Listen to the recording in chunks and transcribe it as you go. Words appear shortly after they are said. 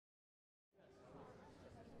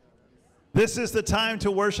This is the time to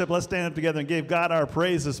worship. Let's stand up together and give God our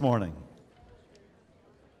praise this morning.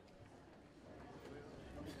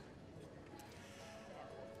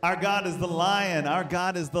 Our God is the Lion. Our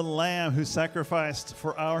God is the Lamb who sacrificed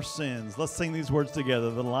for our sins. Let's sing these words together.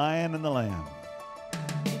 The Lion and the Lamb.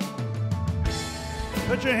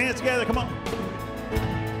 Put your hands together. Come on.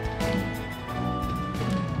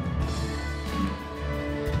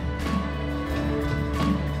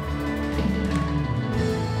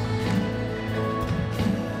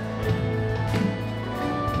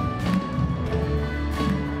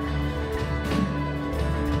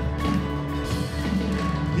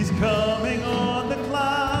 Coming on the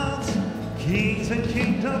clouds, kings and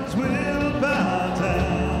kingdoms will bow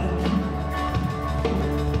down.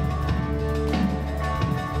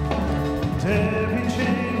 Every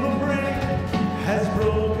chain will break as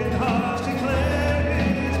broken hearts declare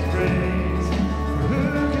His praise. For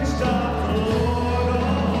who can stop the Lord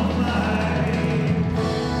Almighty?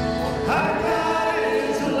 Our God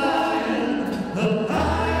is the Lion of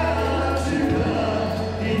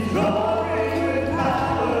Judah. He's roaring with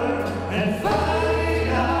power and fighting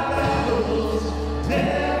our battles.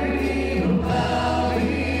 Every knee will bow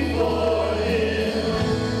before Him.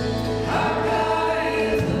 Our God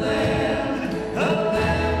is the Lamb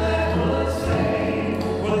that was slain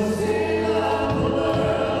for the sin of the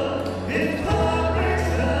world. His blood breaks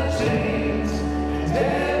the chains, and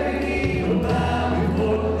every knee will bow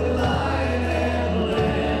before the Lion and the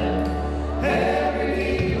Lamb. Every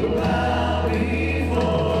knee will bow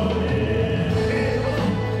before Him.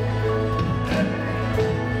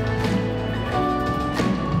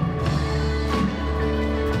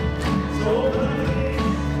 So open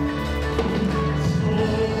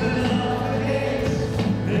the gates,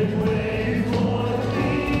 make way for the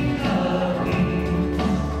King of Kings.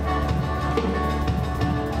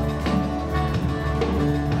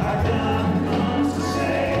 Our God comes to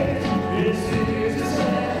save, is here to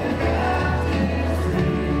set the captives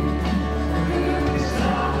free. Who can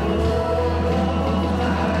stop the Lord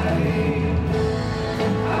Almighty?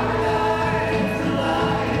 Our God is the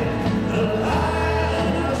Lion of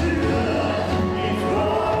Judah. He's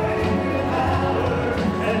roaring with power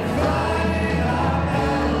and fighting our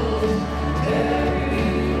battles. Every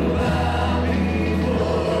knee will bow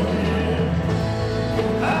before Him.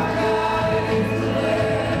 Our God is the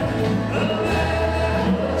Lamb that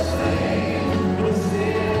was slain for the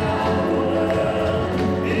sin of the world.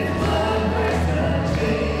 His blood breaks the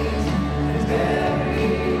chains, and every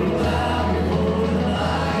knee will bow before the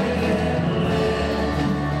Lion and the Lamb.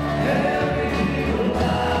 Every knee will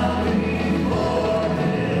bow before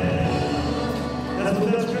Him. That's what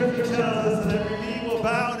the scripture tells us, that every knee will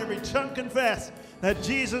bow and every tongue confess that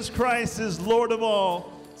Jesus Christ is Lord of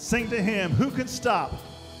all. Sing to Him. Who can stop?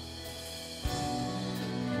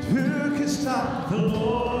 Who can stop the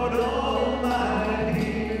Lord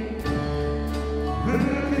Almighty? Who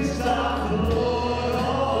can stop the Lord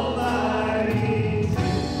Almighty?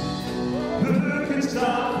 Who can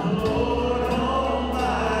stop the Lord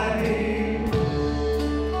Almighty?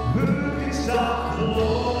 Who can stop the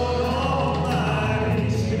Lord Almighty?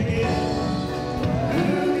 Sing it again. Who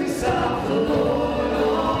can stop the Lord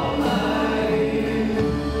Almighty?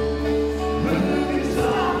 Who can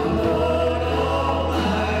stop the Lord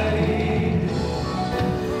Almighty?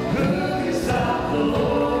 Who can stop the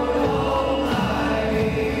Lord Almighty?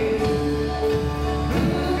 Who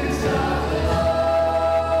can stop the Lord?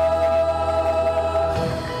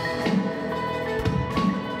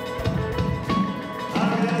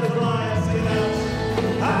 Our God is the Lion, sing it out.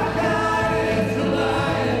 Our God is the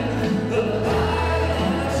Lion of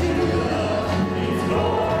Judah. He's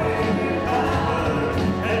roaring with power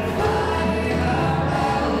and fighting our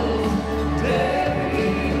battles. Every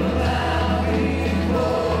knee will bow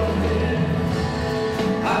before Him.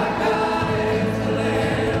 Our God is the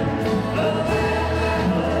Lamb that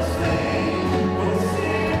was slain for the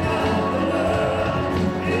sin of the world.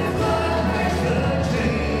 His blood breaks the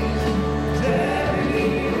chains. Every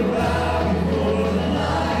knee will bow before the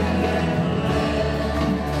Lion and the Lamb.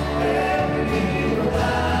 Every knee will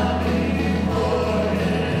bow before Him.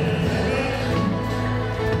 Amen.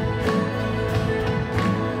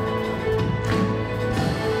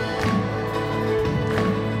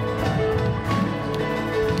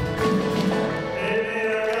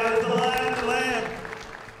 Our God is the Lion and the Lamb.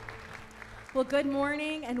 Well, good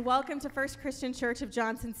morning and welcome to First Christian Church of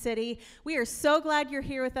Johnson City. We are so glad you're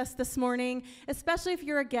here with us this morning, especially if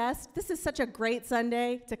you're a guest. This is such a great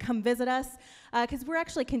Sunday to come visit us because we're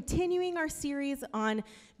actually continuing our series on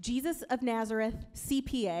Jesus of Nazareth,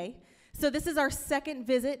 CPA. So this is our second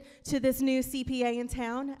visit to this new CPA in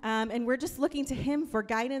town, and we're just looking to him for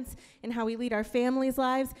guidance in how we lead our families'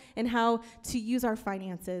 lives and how to use our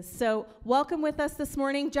finances. So welcome with us this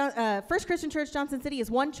morning. First Christian Church Johnson City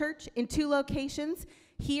is one church in 2 locations,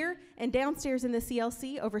 here and downstairs in the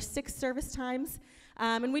CLC, over 6 service times.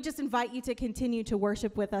 And we just invite you to continue to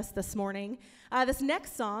worship with us this morning. This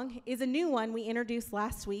next song is a new one we introduced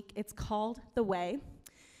last week. It's called The Way.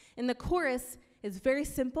 And the chorus is very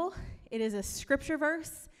simple. It is a scripture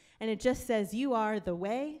verse, and it just says, "You are the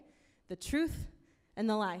way, the truth, and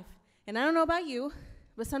the life." And I don't know about you,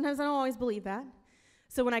 but sometimes I don't always believe that.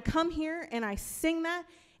 So when I come here and I sing that,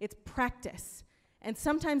 it's practice. And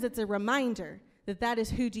sometimes it's a reminder that that is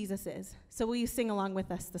who Jesus is. So will you sing along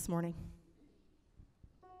with us this morning?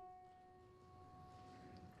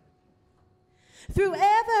 Through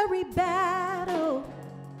every battle,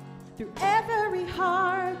 through every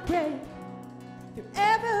heartbreak, through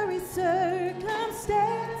every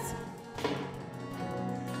circumstance,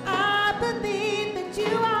 I believe that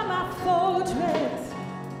you are my fortress,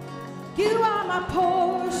 you are my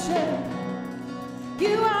portion,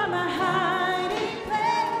 you are my hiding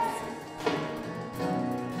place.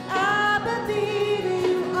 I believe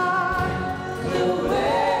you are the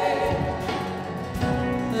way,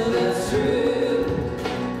 the truth,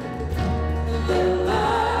 the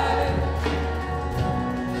life.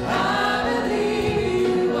 I believe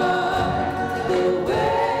you are the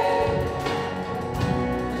way,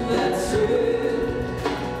 the truth,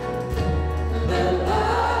 the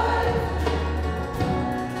life.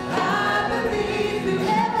 I believe through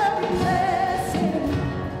every blessing,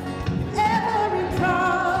 every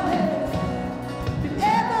promise, through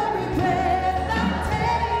every breath I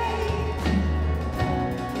take.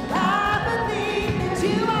 I believe that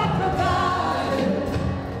you are provider,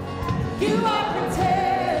 you are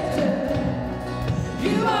protector,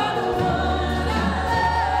 you are the one I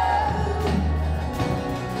love.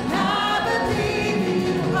 And I believe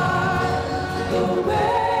you are the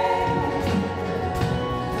way,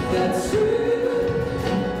 the truth,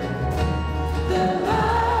 the life.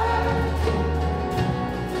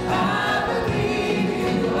 I believe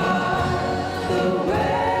you are the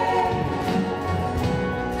way,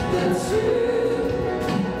 the truth,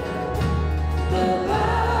 the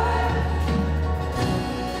life.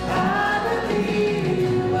 I believe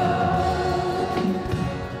you are.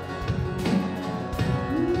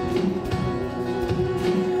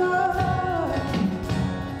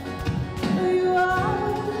 You are.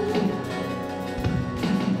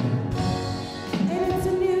 And it's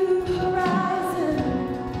a new horizon,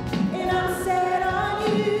 and I'm set on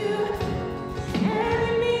you. And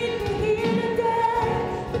you meet me here today,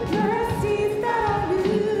 the mercies that I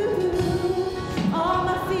knew. All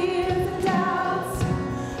my fears and doubts,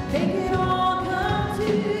 they can all come to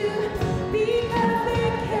you, because they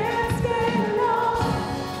can't stay long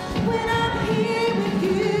when I'm here with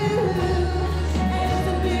you. And it's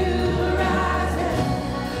a new horizon,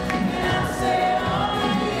 and I'm set on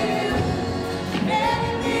you. And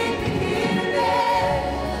you meet me here today,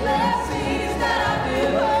 blessings that I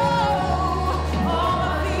knew. All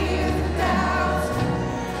my fears and doubts,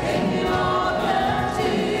 they can all come to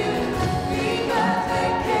you, because they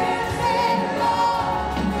can't stay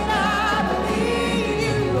long. And I believe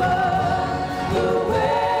you are the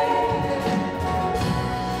way,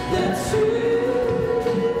 the truth,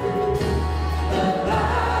 the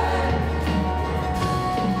life.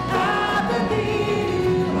 I believe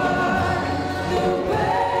you are the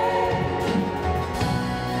way,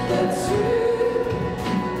 the truth,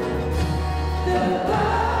 the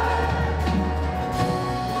life.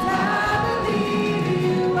 I believe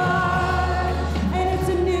you are. And it's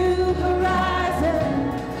a new horizon,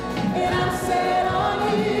 and I'm set on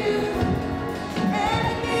you. And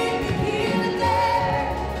you meet me here today,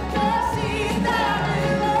 mercies that I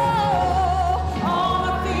knew. All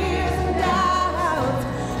my fears and doubts,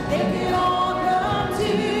 they can all come to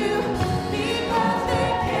you, because they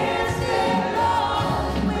can't stay long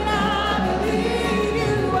when I believe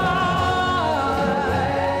you are.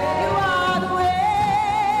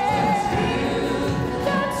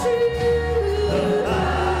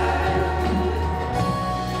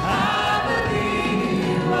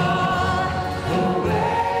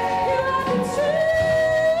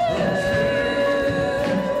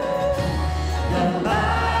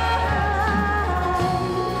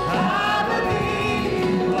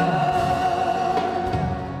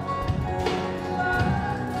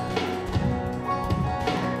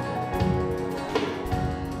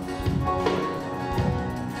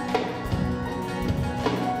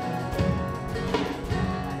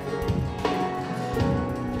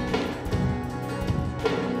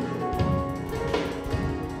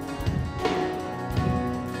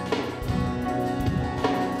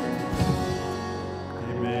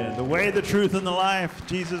 way, the truth, and the life,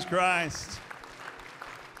 Jesus Christ.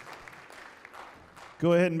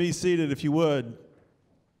 Go ahead and be seated if you would.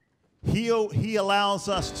 He allows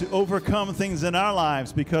us to overcome things in our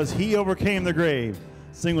lives because he overcame the grave.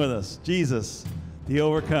 Sing with us. Jesus, the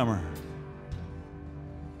overcomer.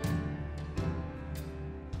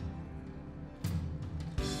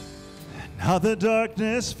 Now the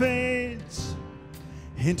darkness fades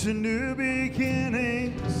into new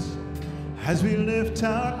beginnings as we lift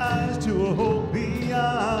our eyes to a hope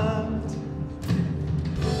beyond.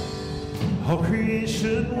 All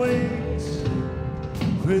creation waits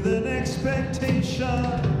with an expectation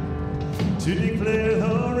to declare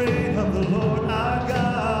the reign of the Lord our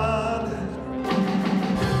God.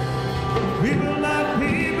 We will not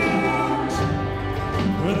be moved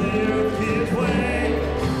when the earth gives way,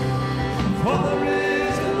 for the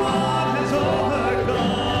risen one has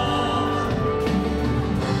overcome.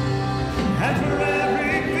 And for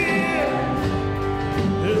every fear,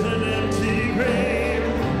 there's an empty grave,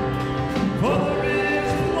 for the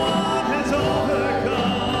risen one has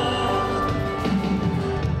overcome.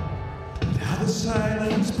 Now the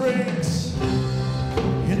silence breaks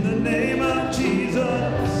in the name of Jesus,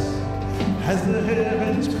 as the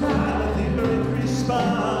heavens cry, the earth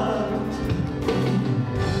responds.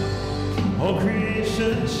 All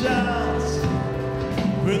creation shouts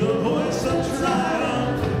with a voice of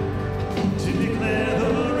triumph to declare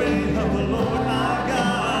the reign of the Lord our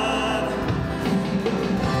God.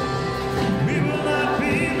 We will not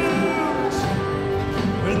be moved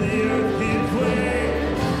when the earth gives way,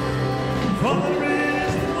 for the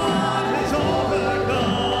risen one has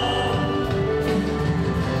overcome.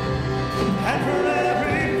 And for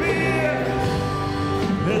every fear,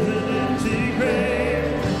 there's an empty grave,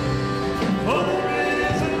 for the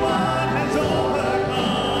risen one has overcome.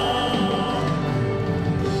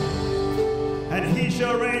 And he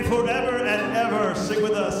shall reign forever and ever. Sing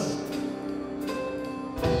with us.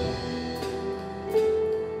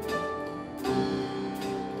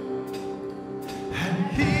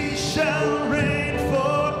 And he shall reign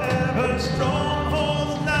forever.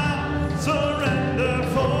 Strongholds now surrender,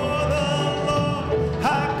 for the Lord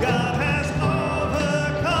our God has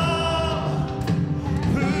overcome.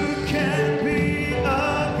 Who can be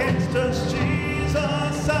against us?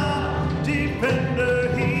 Jesus our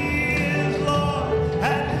defender, he is Lord,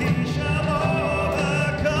 and he shall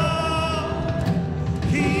overcome.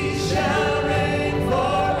 He shall reign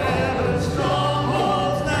forever.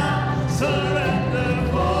 Strongholds now surrender,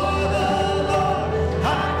 for the Lord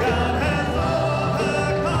our God has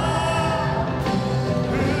overcome.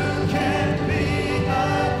 Who can be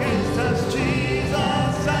against us?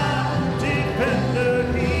 Jesus our defender,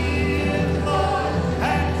 he is Lord,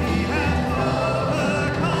 and he has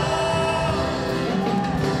overcome.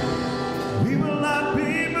 We will not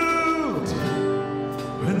be moved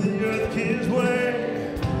when the earth gives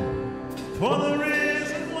way, for the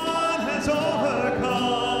risen one has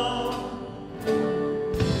overcome.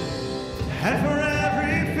 And for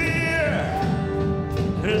every fear,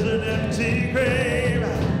 there's an empty grave,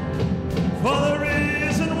 for the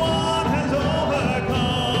risen one has overcome.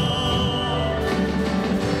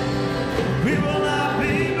 We will not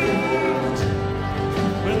be moved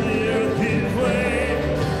when the earth gives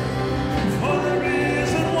way, for the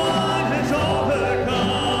risen one has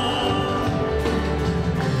overcome.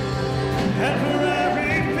 And for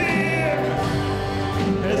every fear,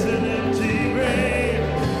 there's an empty grave,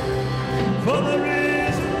 for the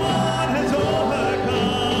risen one has overcome.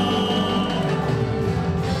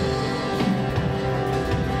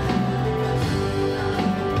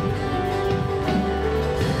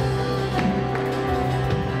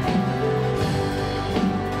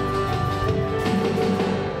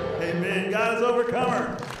 Amen. God is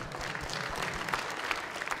overcomer.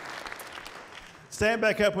 Stand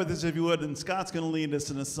back up with us if you would, and Scott's going to lead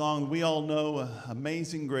us in a song we all know,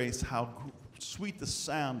 Amazing Grace, how sweet the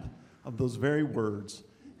sound of those very words.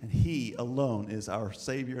 And he alone is our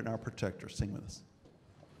Savior and our protector. Sing with us.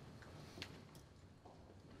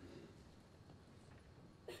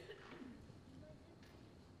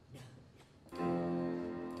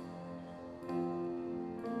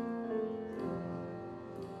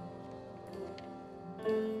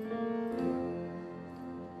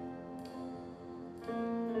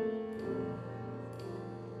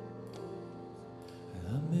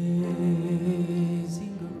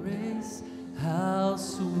 Amazing grace, how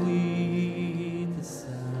sweet the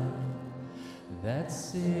sound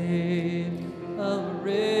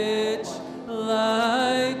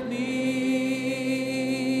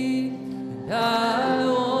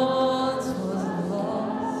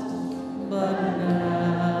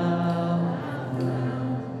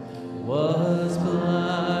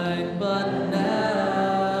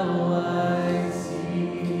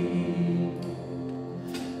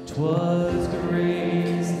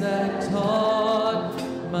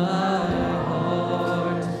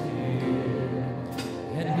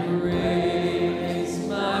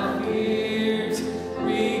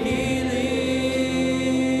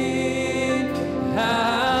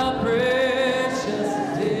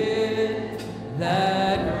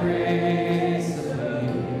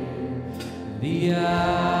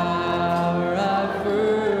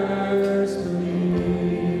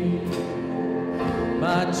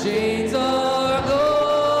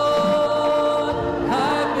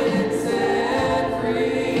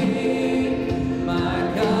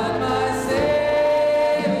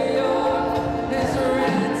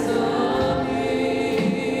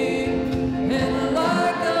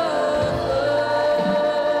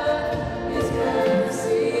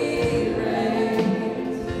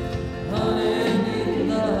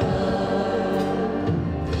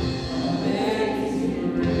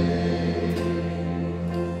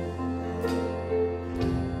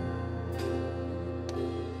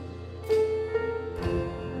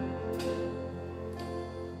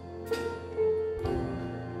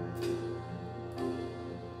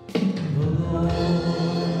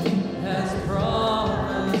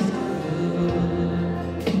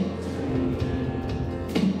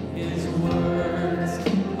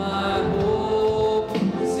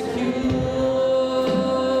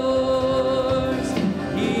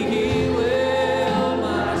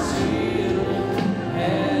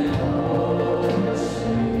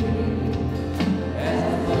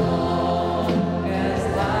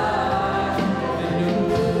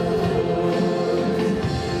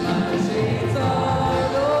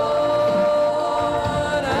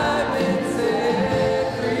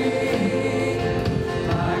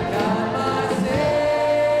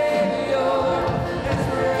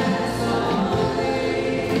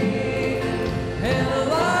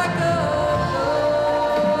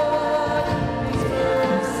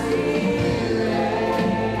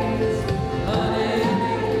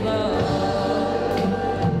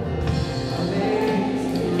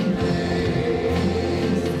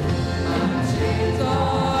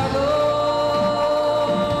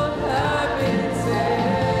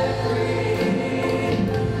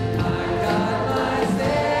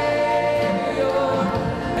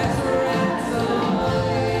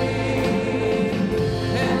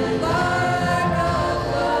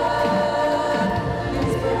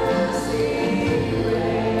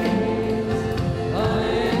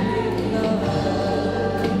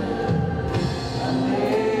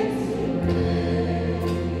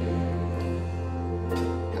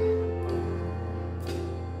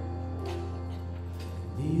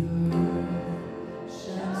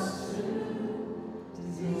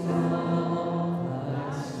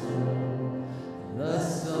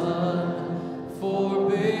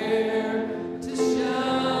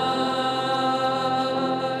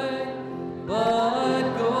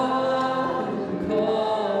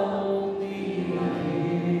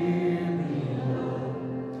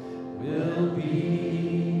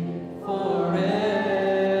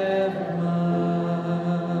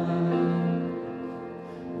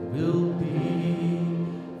will be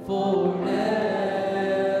forever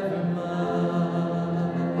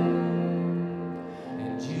mine,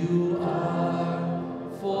 and you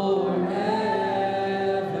are forever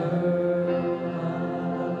mine.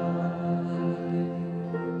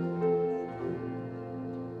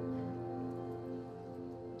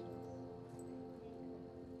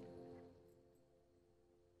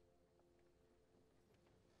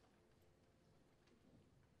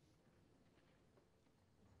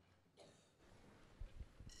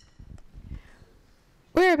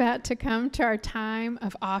 We're about to come to our time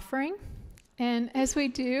of offering, and as we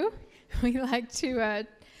do, we like to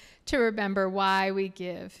remember why we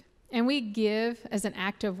give. And we give as an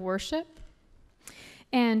act of worship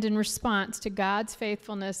and in response to God's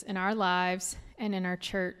faithfulness in our lives and in our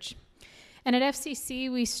church. And at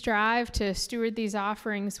FCC, we strive to steward these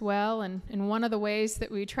offerings well, and one of the ways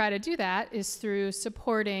that we try to do that is through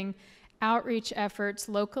supporting outreach efforts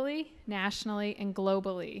locally, nationally, and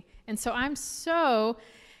globally. And so I'm so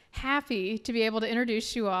happy to be able to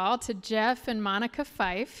introduce you all to Jeff and Monica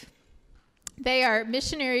Fife. They are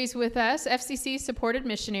missionaries with us, FCC-supported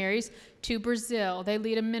missionaries to Brazil. They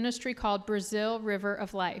lead a ministry called Brazil River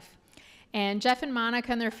of Life. And Jeff and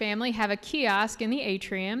Monica and their family have a kiosk in the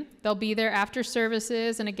atrium. They'll be there after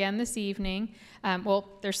services and again this evening.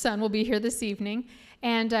 Their son will be here this evening.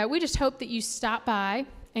 And we just hope that you stop by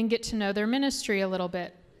and get to know their ministry a little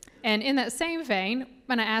bit. And in that same vein, I'm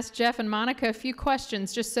going to ask Jeff and Monica a few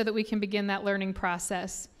questions just so that we can begin that learning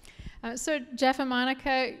process. So Jeff and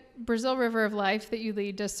Monica, Brazil River of Life that you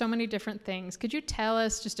lead does so many different things. Could you tell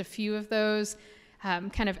us just a few of those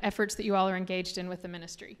kind of efforts that you all are engaged in with the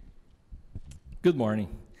ministry? Good morning.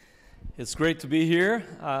 It's great to be here.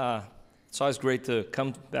 It's always great to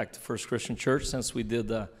come back to First Christian Church since we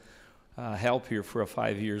did help here for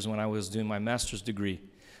 5 years when I was doing my master's degree.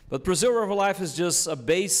 But Brazil River Life is just a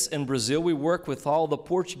base in Brazil. We work with all the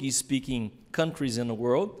Portuguese-speaking countries in the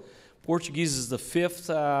world. Portuguese is the 5th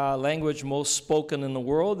language most spoken in the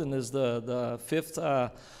world and is the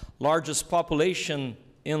 5th largest population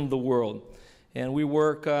in the world. And we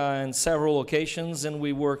work in several locations, and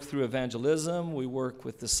we work through evangelism. We work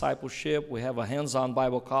with discipleship. We have a hands-on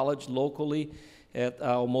Bible college locally at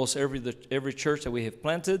almost every church that we have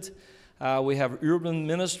planted. We have urban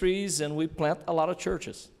ministries, and we plant a lot of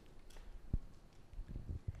churches.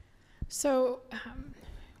 So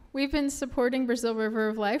we've been supporting Brazil River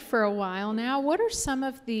of Life for a while now. What are some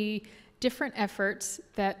of the different efforts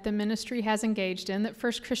that the ministry has engaged in that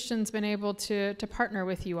First Christian's been able to partner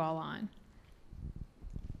with you all on?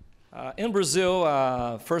 In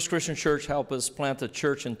Brazil, First Christian Church helped us plant a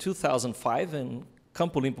church in 2005 in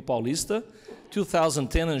Campo Limpo Paulista,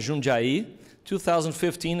 2010 in Jundiaí,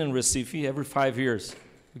 2015 in Recife, every 5 years.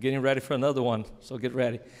 We're getting ready for another one, so get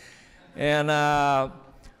ready. And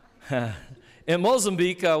in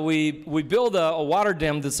Mozambique, we build a water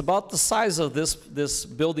dam that's about the size of this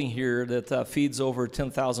building here that feeds over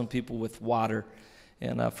 10,000 people with water.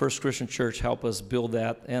 And First Christian Church helped us build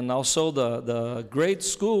that. And also the grade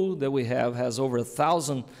school that we have has over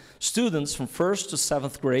 1,000 students from 1st to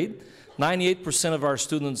 7th grade. 98% of our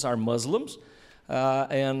students are Muslims.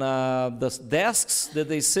 And the desks that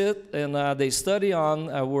they sit and they study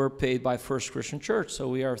on were paid by First Christian Church. So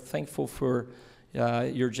we are thankful for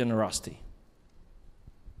your generosity.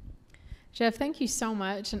 Jeff, thank you so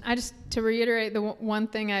much. And to reiterate the one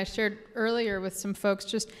thing I shared earlier with some folks,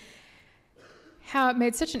 just how it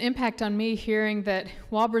made such an impact on me hearing that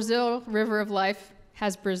while Brazil River of Life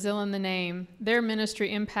has Brazil in the name, their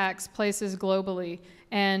ministry impacts places globally.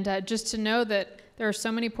 And just to know that there are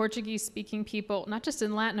so many Portuguese-speaking people, not just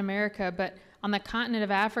in Latin America, but on the continent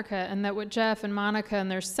of Africa, and that what Jeff and Monica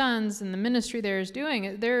and their sons and the ministry there is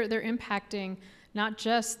doing, they're impacting not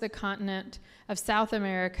just the continent of South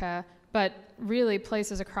America, but really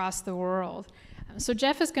places across the world. So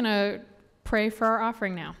Jeff is going to pray for our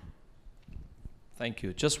offering now. Thank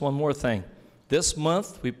you. Just one more thing. This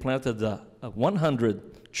month, we planted a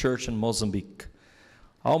 100 church in Mozambique.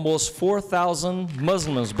 Almost 4,000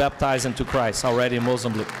 Muslims baptized into Christ already in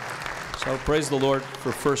Mozambique. So praise the Lord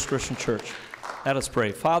for First Christian Church. Let us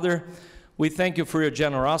pray. Father, we thank you for your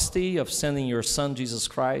generosity of sending your Son, Jesus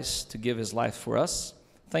Christ, to give his life for us.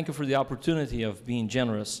 Thank you for the opportunity of being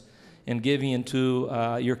generous and giving into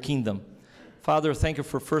your kingdom. Father, thank you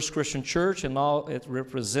for First Christian Church and all it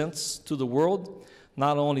represents to the world,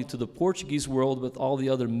 not only to the Portuguese world, but all the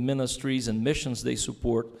other ministries and missions they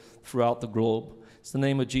support throughout the globe. It's the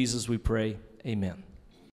name of Jesus we pray. Amen.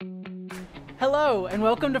 Hello, and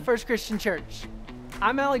welcome to First Christian Church.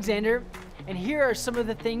 I'm Alexander, and here are some of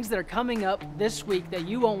the things that are coming up this week that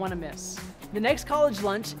you won't want to miss. The next college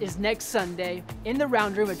lunch is next Sunday in the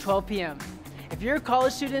Round Room at 12 p.m. If you're a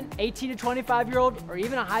college student, 18 to 25-year-old, or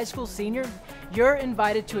even a high school senior, you're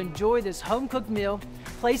invited to enjoy this home-cooked meal,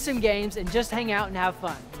 play some games, and just hang out and have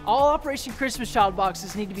fun. All Operation Christmas Child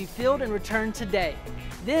boxes need to be filled and returned today.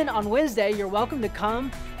 Then on Wednesday, you're welcome to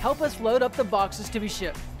come help us load up the boxes to be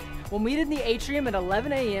shipped. We'll meet in the atrium at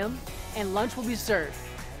 11 a.m. and lunch will be served.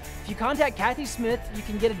 If you contact Kathy Smith, you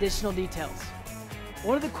can get additional details.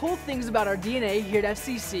 One of the cool things about our DNA here at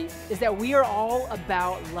FCC is that we are all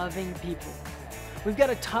about loving people. We've got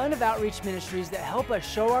a ton of outreach ministries that help us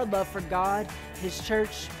show our love for God, His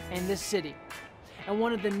church, and this city. And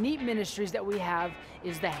one of the neat ministries that we have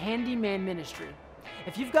is the Handyman Ministry.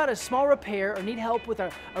 If you've got a small repair or need help with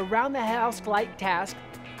a around-the-house-like task,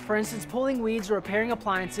 for instance, pulling weeds or repairing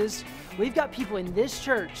appliances, we've got people in this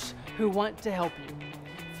church who want to help you.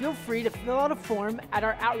 Feel free to fill out a form at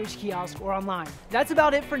our outreach kiosk or online. That's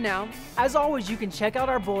about it for now. As always, you can check out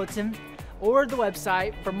our bulletin or the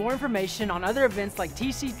website for more information on other events like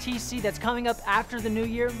TCTC that's coming up after the new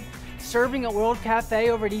year, serving at World Cafe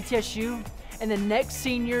over at ETSU, and the next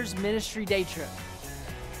Seniors Ministry Day Trip.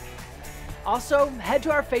 Also, head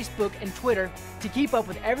to our Facebook and Twitter to keep up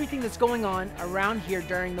with everything that's going on around here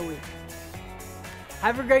during the week.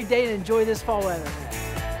 Have a great day and enjoy this fall weather.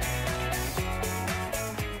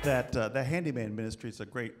 That handyman ministry is a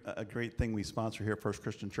great thing we sponsor here at First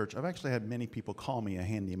Christian Church. I've actually had many people call me a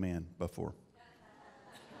handyman before.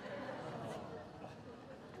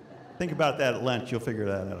 Think about that at lunch. You'll figure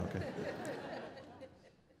that out, okay?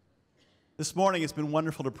 This morning, it's been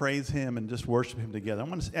wonderful to praise Him and just worship Him together. I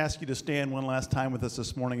want to ask you to stand one last time with us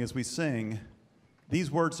this morning as we sing these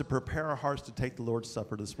words to prepare our hearts to take the Lord's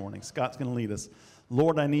Supper this morning. Scott's going to lead us.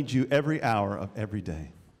 Lord, I need you every hour of every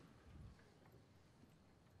day.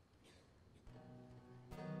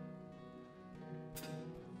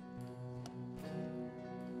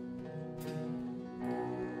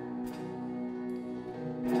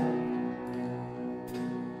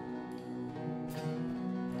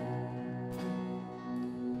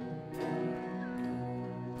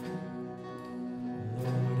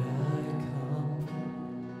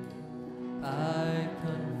 I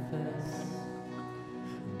confess,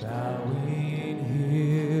 bowing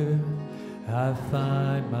here, I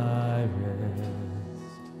find my rest,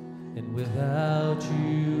 and without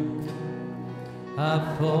you,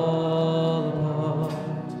 I fall apart.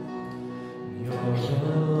 You're the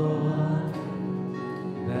one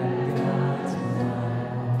that guides my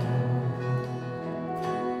heart.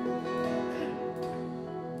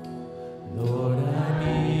 Lord, I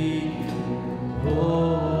need you.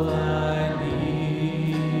 Oh, I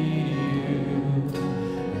need you.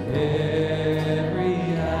 Every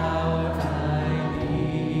hour I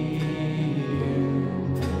need you.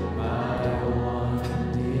 My one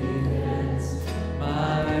defense,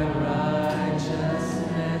 my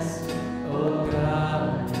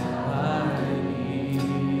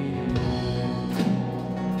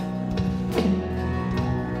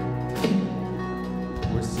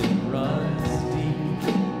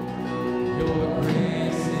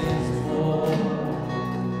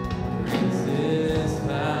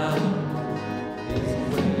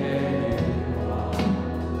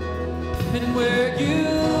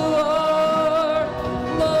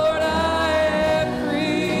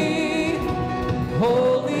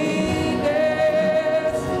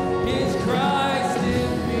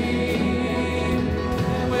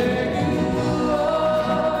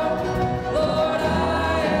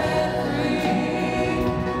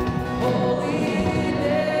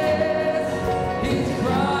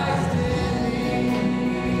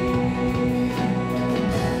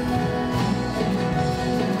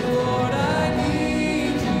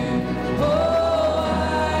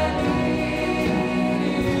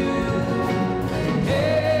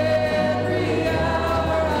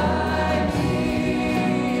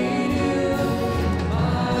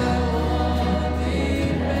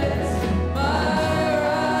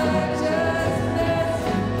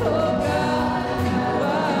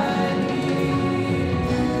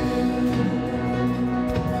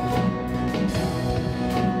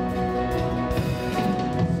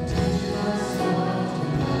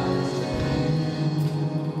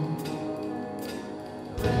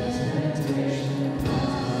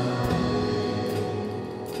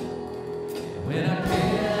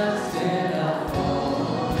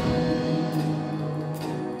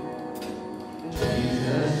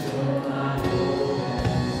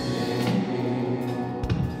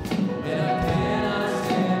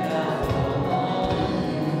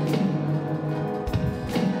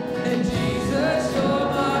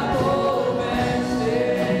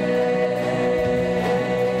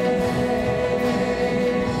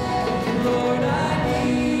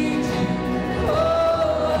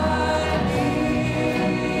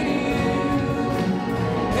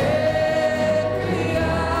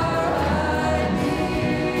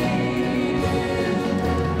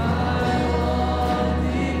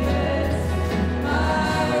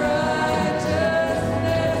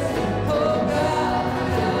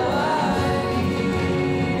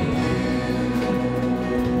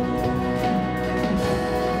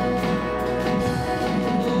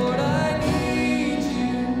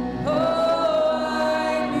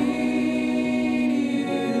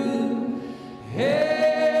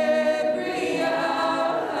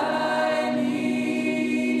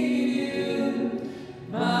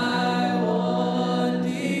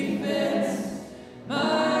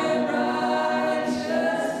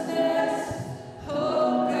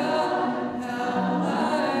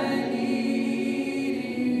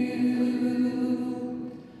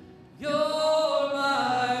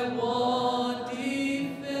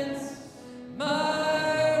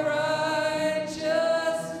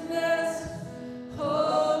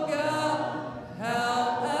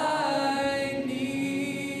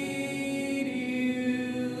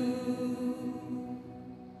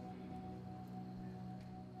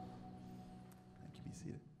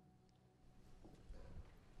seated.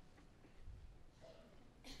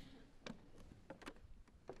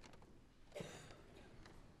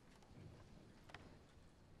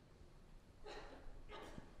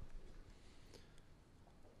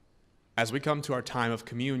 As we come to our time of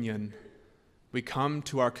communion, we come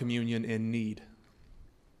to our communion in need.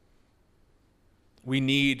 We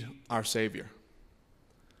need our Savior.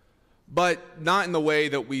 But not in the way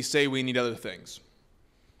that we say we need other things.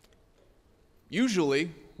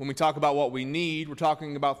 Usually, when we talk about what we need, we're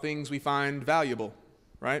talking about things we find valuable,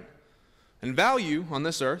 right? And value on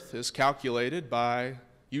this earth is calculated by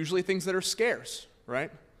usually things that are scarce,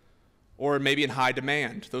 right? Or maybe in high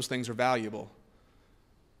demand. Those things are valuable.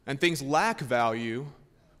 And things lack value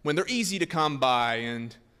when they're easy to come by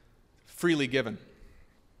and freely given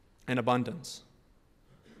in abundance.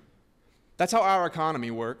 That's how our economy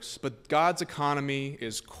works, but God's economy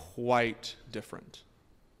is quite different.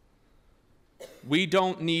 We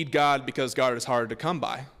don't need God because God is hard to come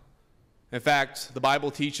by. In fact, the Bible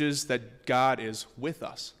teaches that God is with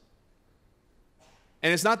us.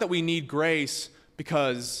 And it's not that we need grace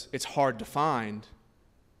because it's hard to find.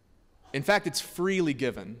 In fact, it's freely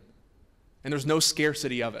given, and there's no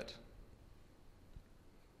scarcity of it.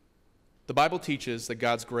 The Bible teaches that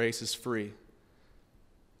God's grace is free,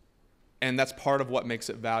 and that's part of what makes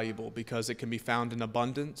it valuable, because it can be found in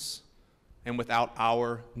abundance and without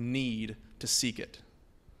our need to seek it.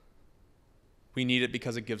 We need it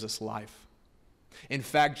because it gives us life. In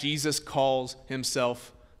fact, Jesus calls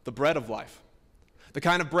himself the bread of life. The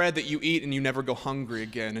kind of bread that you eat and you never go hungry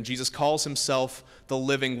again. And Jesus calls himself the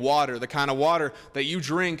living water, the kind of water that you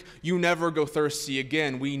drink, you never go thirsty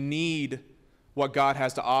again. We need what God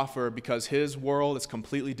has to offer because his world is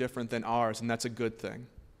completely different than ours, and that's a good thing.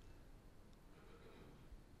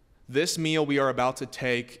 This meal we are about to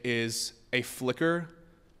take is a flicker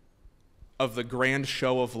of the grand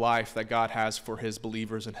show of life that God has for his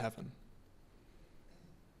believers in heaven.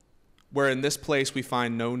 Where in this place we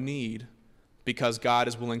find no need, because God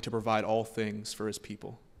is willing to provide all things for his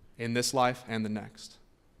people in this life and the next.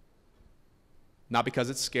 Not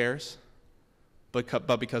because it's scarce,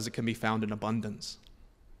 but because it can be found in abundance.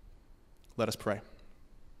 Let us pray.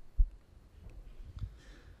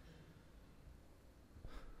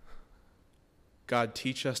 God,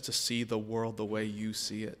 teach us to see the world the way you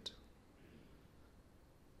see it,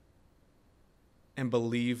 and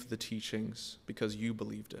believe the teachings because you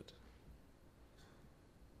believed it.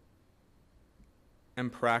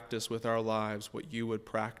 And practice with our lives what you would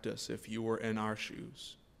practice if you were in our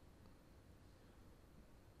shoes.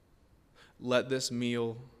 Let this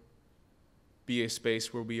meal be a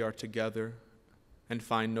space where we are together and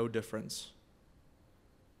find no difference.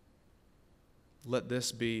 Let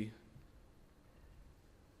this be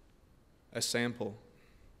a sample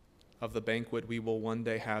of the banquet we will one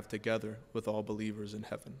day have together with all believers in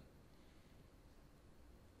heaven.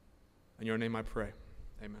 In your name I pray.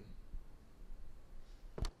 Amen.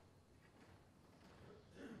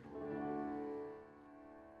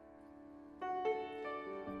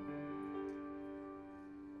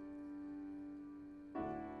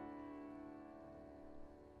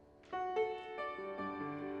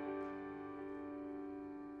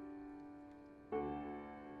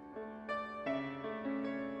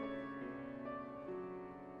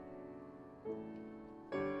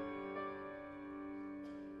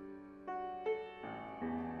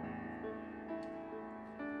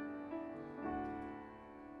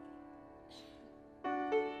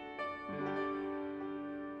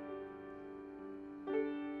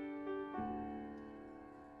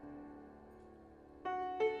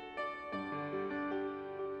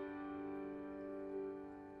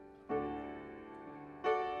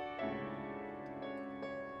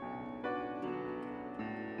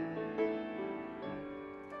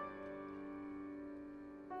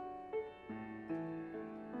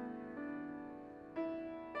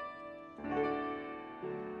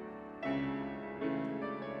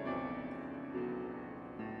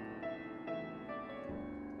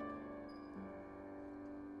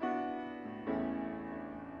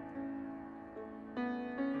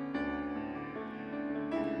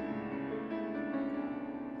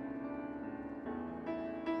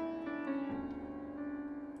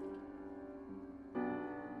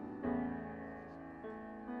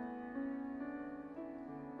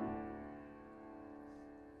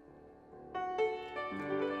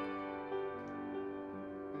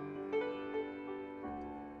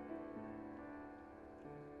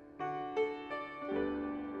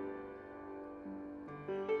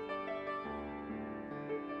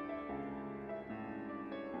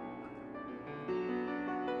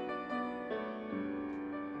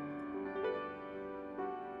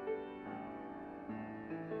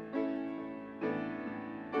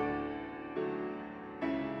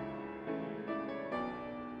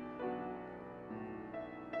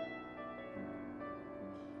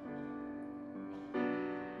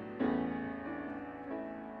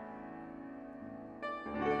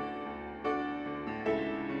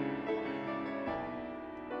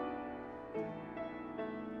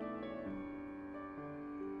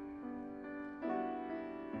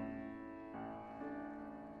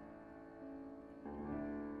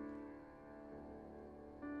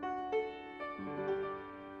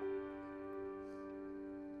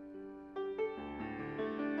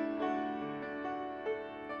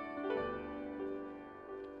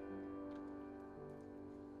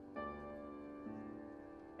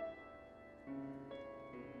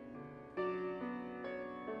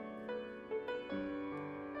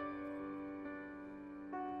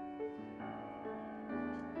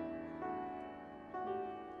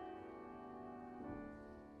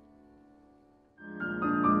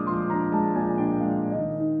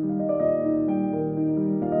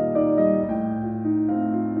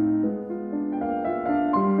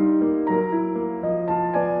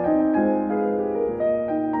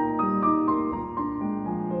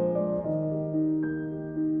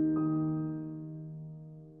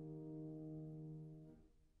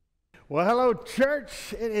 Hope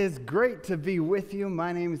Church. It is great to be with you.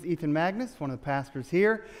 My name is Ethan Magnus, one of the pastors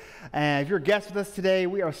here. And if you're a guest with us today,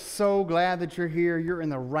 we are so glad that you're here. You're in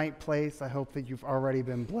the right place. I hope that you've already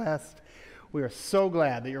been blessed. We are so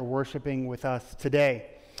glad that you're worshiping with us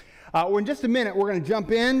today. Well, in just a minute, we're going to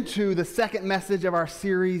jump into the second message of our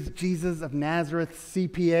series, Jesus of Nazareth,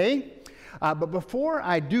 CPA. But before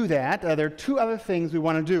I do that, there are two other things we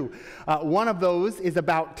want to do. One of those is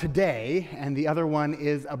about today, and the other one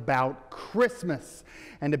is about Christmas.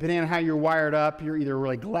 And depending on how you're wired up, you're either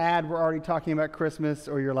really glad we're already talking about Christmas,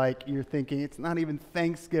 or you're thinking it's not even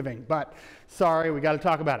Thanksgiving. But sorry, we got to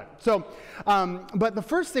talk about it. So, but the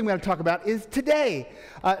first thing we got to talk about is today.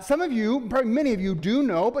 Some of you, probably many of you do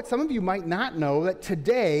know, but some of you might not know that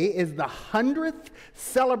today is the 100th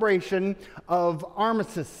celebration of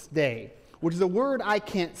Armistice Day, which is a word I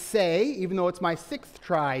can't say, even though it's my 6th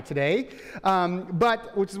try today,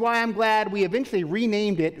 but which is why I'm glad we eventually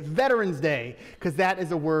renamed it Veterans Day, because that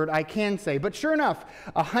is a word I can say. But sure enough,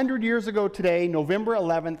 100 years ago today, November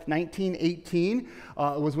 11th, 1918,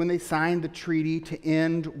 was when they signed the treaty to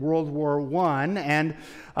end World War I, and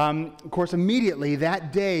of course, immediately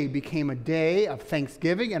that day became a day of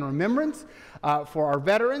thanksgiving and remembrance for our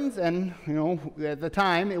veterans. And, you know, at the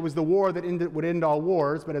time, it was the war that would end all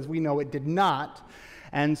wars, but as we know, it did not.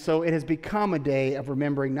 And so it has become a day of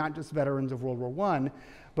remembering not just veterans of World War I,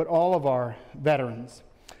 but all of our veterans.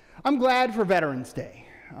 I'm glad for Veterans Day.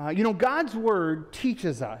 God's Word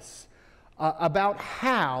teaches us about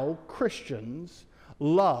how Christians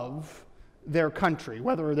love their country,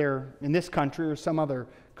 whether they're in this country or some other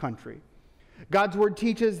country. God's Word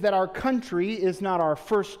teaches that our country is not our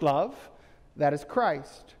first love, that is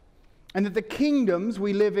Christ. And that the kingdoms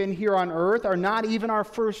we live in here on earth are not even our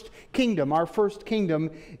first kingdom. Our first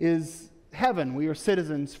kingdom is heaven. We are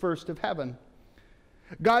citizens first of heaven.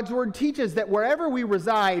 God's Word teaches that wherever we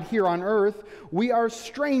reside here on earth, we are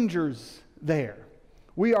strangers there.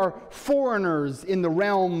 We are foreigners in the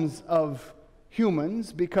realms of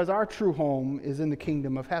humans because our true home is in the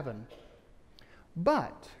kingdom of heaven.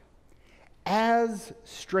 But as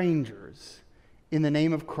strangers in the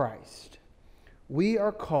name of Christ, we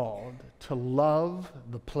are called to love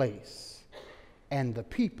the place and the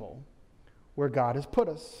people where God has put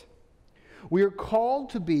us. We are called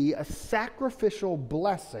to be a sacrificial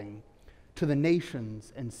blessing to the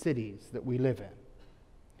nations and cities that we live in.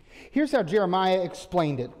 Here's how Jeremiah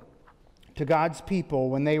explained it to God's people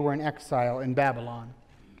when they were in exile in Babylon.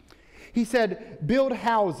 He said, "Build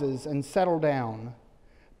houses and settle down.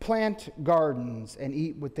 Plant gardens and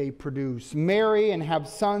eat what they produce. Marry and have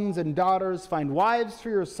sons and daughters. Find wives for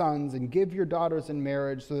your sons and give your daughters in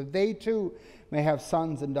marriage so that they too may have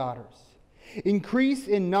sons and daughters. Increase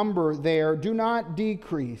in number there, do not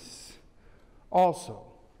decrease. Also,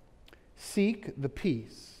 seek the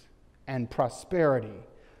peace and prosperity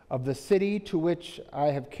of the city to which I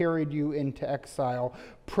have carried you into exile.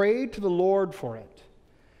 Pray to the Lord for it,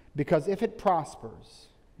 because if it prospers,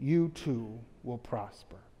 you too will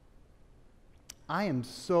prosper." I am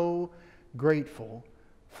so grateful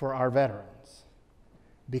for our veterans,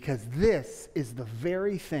 because this is the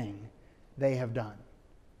very thing they have done.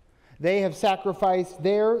 They have sacrificed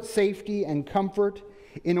their safety and comfort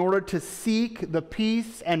in order to seek the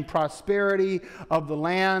peace and prosperity of the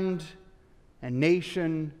land and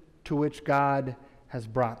nation to which God has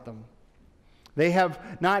brought them. They have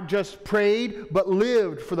not just prayed, but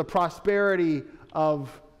lived for the prosperity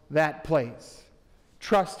of that place,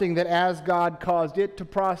 trusting that as God caused it to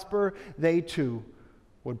prosper, they too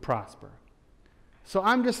would prosper. So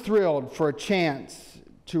I'm just thrilled for a chance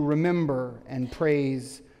to remember and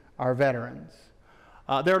praise our veterans.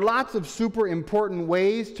 There are lots of super important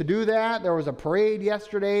ways to do that. There was a parade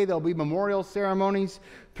yesterday. There'll be memorial ceremonies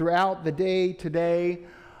throughout the day today.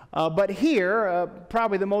 But here,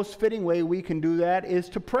 probably the most fitting way we can do that is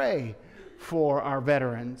to pray for our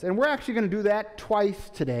veterans. And we're actually going to do that twice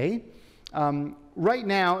today. Right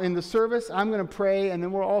now in the service, I'm going to pray, and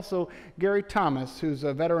then we're also, Gary Thomas, who's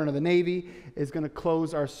a veteran of the Navy, is going to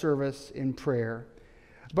close our service in prayer.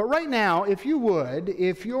 But right now, if you would,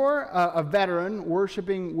 if you're a veteran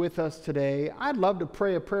worshiping with us today, I'd love to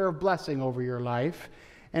pray a prayer of blessing over your life.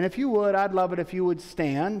 And if you would, I'd love it if you would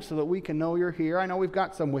stand so that we can know you're here. I know we've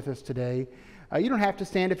got some with us today. You don't have to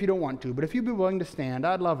stand if you don't want to, but if you'd be willing to stand,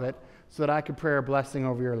 I'd love it so that I could pray a blessing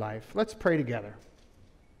over your life. Let's pray together.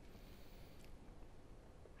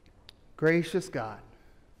 Gracious God,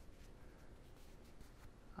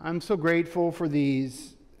 I'm so grateful for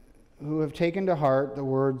these who have taken to heart the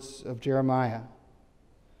words of Jeremiah,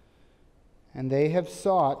 and they have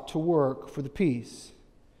sought to work for the peace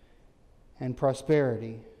and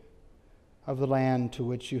prosperity of the land to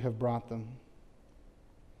which you have brought them.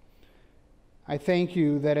 I thank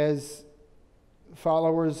you that as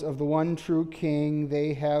followers of the one true King,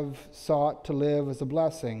 they have sought to live as a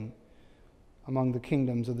blessing among the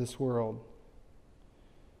kingdoms of this world.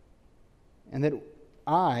 And that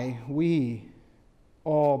we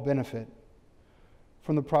all benefit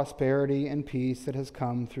from the prosperity and peace that has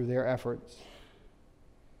come through their efforts.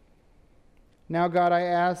 Now, God, I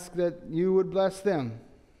ask that you would bless them,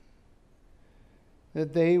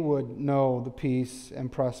 that they would know the peace and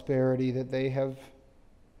prosperity that they have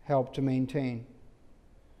helped to maintain,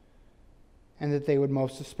 and that they would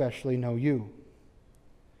most especially know you,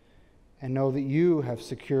 and know that you have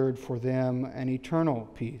secured for them an eternal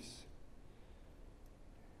peace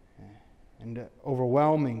and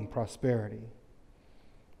overwhelming prosperity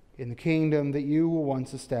in the kingdom that you will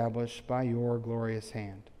once establish by your glorious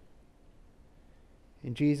hand.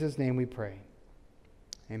 In Jesus' name we pray.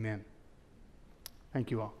 Amen. Thank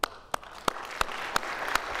you all.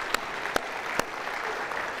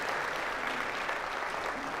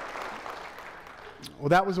 Well,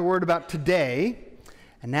 that was a word about today.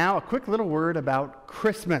 And now a quick little word about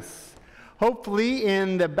Christmas. Hopefully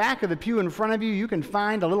in the back of the pew in front of you, you can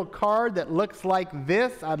find a little card that looks like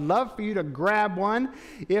this. I'd love for you to grab one.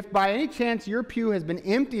 If by any chance your pew has been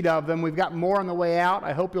emptied of them, we've got more on the way out.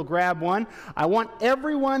 I hope you'll grab one. I want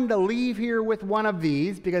everyone to leave here with one of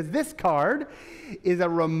these, because this card is a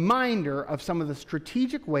reminder of some of the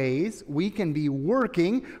strategic ways we can be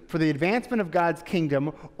working for the advancement of God's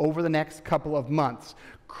kingdom over the next couple of months.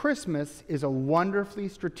 Christmas is a wonderfully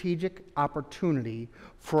strategic opportunity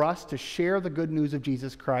for us to share the good news of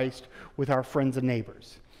Jesus Christ with our friends and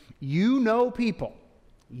neighbors. You know people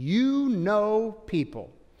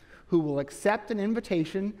who will accept an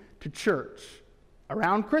invitation to church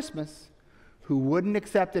around Christmas who wouldn't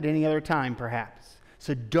accept it any other time, perhaps.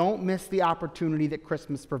 So don't miss the opportunity that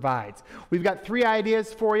Christmas provides. We've got 3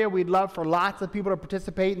 ideas for you. We'd love for lots of people to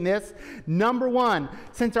participate in this. Number 1,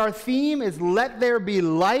 since our theme is Let There Be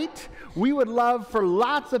Light, we would love for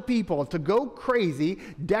lots of people to go crazy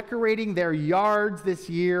decorating their yards this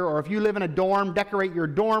year. Or if you live in a dorm, decorate your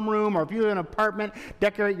dorm room. Or if you live in an apartment,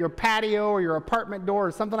 decorate your patio or your apartment door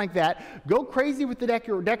or something like that. Go crazy with the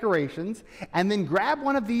decorations, and then grab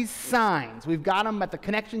one of these signs. We've got them at the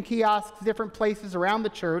connection kiosks, different places around the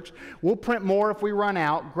church. We'll print more if we run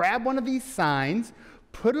out. Grab one of these signs,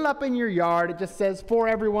 put it up in your yard. It just says For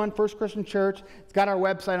Everyone, First Christian Church. It's got our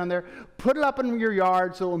website on there. Put it up in your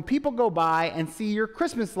yard so when people go by and see your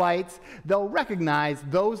Christmas lights, they'll recognize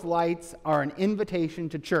those lights are an invitation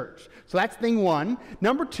to church. So that's thing 1.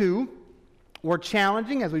 Number 2, we're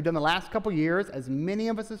challenging, as we've done the last couple years, as many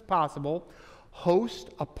of us as possible,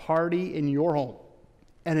 host a party in your home.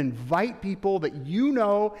 And invite people that you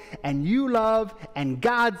know and you love and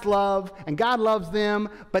God loves them,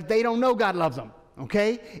 but they don't know God loves them,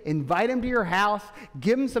 okay? Invite them to your house,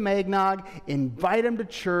 give them some eggnog, invite them to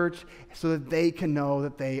church so that they can know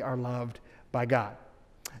that they are loved by God.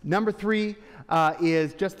 Number 3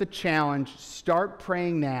 is just the challenge. Start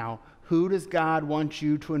praying now. Who does God want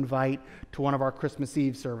you to invite to one of our Christmas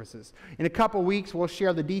Eve services? In a couple weeks, we'll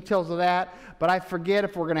share the details of that, but I forget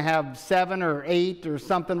if we're going to have 7 or 8 or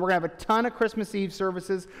something. We're going to have a ton of Christmas Eve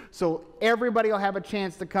services, so everybody will have a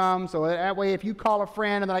chance to come. So that way, if you call a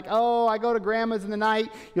friend and they're like, oh, I go to Grandma's in the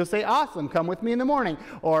night, you'll say, awesome, come with me in the morning.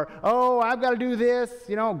 Or, oh, I've got to do this,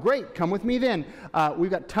 great, come with me then.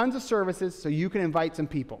 We've got tons of services, so you can invite some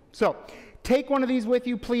people. So take one of these with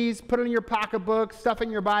you, please. Put it in your pocketbook, stuff it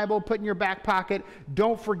in your Bible, put it in your back pocket.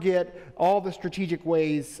 Don't forget all the strategic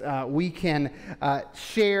ways we can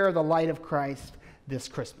share the light of Christ this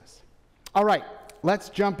Christmas. All right, let's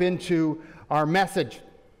jump into our message.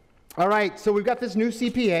 All right, so we've got this new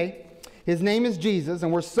CPA. His name is Jesus,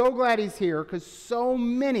 and we're so glad he's here because so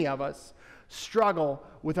many of us struggle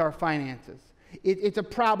with our finances. It's a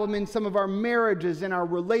problem in some of our marriages, in our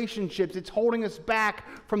relationships. It's holding us back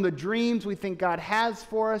from the dreams we think God has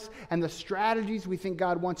for us and the strategies we think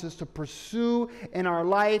God wants us to pursue in our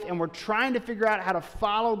life. And we're trying to figure out how to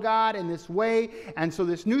follow God in this way. And so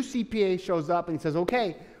this new CPA shows up and he says,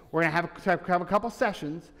 okay, we're going to have a couple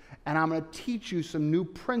sessions, and I'm going to teach you some new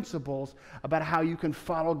principles about how you can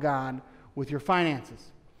follow God with your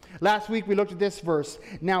finances. Last week we looked at this verse.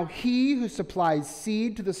 Now he who supplies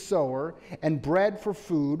seed to the sower and bread for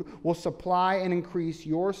food will supply and increase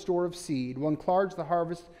your store of seed, will enlarge the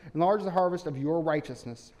harvest of your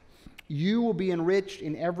righteousness. You will be enriched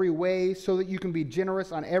in every way so that you can be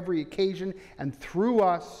generous on every occasion, and through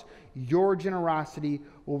us your generosity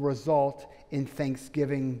will result in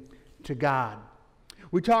thanksgiving to God.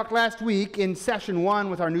 We talked last week in session 1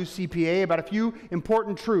 with our new CPA about a few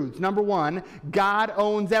important truths. Number 1, God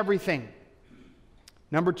owns everything.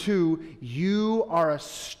 Number 2, you are a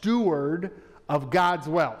steward of God's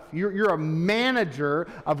wealth. You're a manager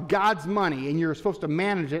of God's money, and you're supposed to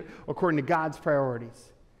manage it according to God's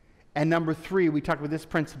priorities. And number 3, we talked about this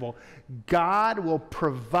principle. God will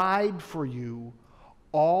provide for you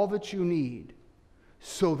all that you need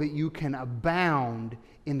so that you can abound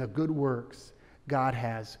in the good works God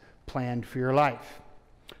has planned for your life.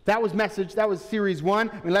 That was series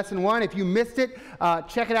 1, lesson 1. If you missed it,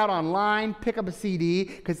 check it out online, pick up a CD,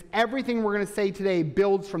 because everything we're going to say today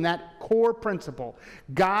builds from that core principle.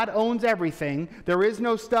 God owns everything. There is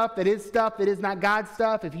no stuff that is not God's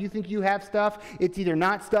stuff. If you think you have stuff, it's either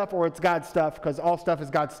not stuff or it's God's stuff, because all stuff is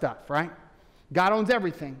God's stuff, right? God owns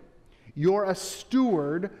everything. You're a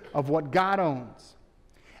steward of what God owns.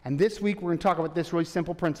 And this week we're going to talk about this really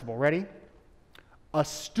simple principle. Ready? A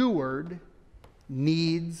steward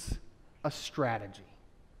needs a strategy.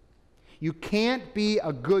 You can't be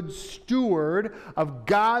a good steward of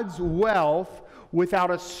God's wealth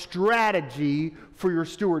without a strategy for your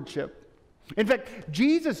stewardship. In fact,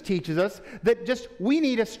 Jesus teaches us that we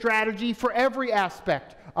need a strategy for every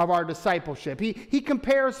aspect of our discipleship. He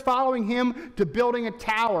compares following him to building a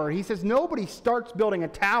tower. He says nobody starts building a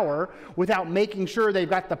tower without making sure they've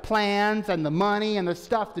got the plans and the money and the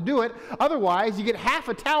stuff to do it. Otherwise, you get half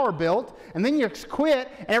a tower built, and then you quit,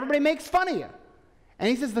 and everybody makes fun of you. And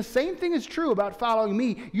he says the same thing is true about following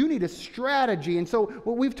me. You need a strategy. And so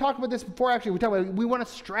we've talked about this before, actually. We want a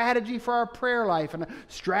strategy for our prayer life, and a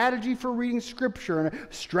strategy for reading Scripture, and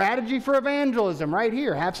a strategy for evangelism right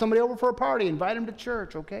here. Have somebody over for a party, invite them to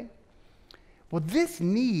church, okay? Well, this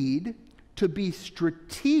need to be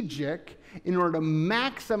strategic in order to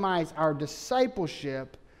maximize our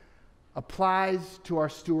discipleship applies to our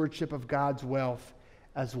stewardship of God's wealth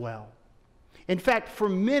as well. In fact, for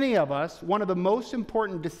many of us, one of the most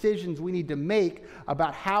important decisions we need to make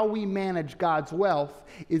about how we manage God's wealth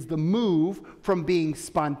is the move from being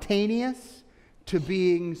spontaneous to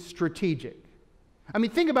being strategic. I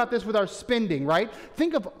mean, think about this with our spending, right?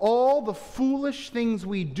 Think of all the foolish things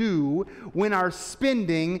we do when our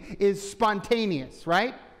spending is spontaneous,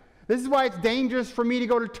 right? This is why it's dangerous for me to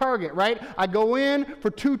go to Target, right? I go in for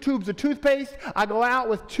 2 tubes of toothpaste. I go out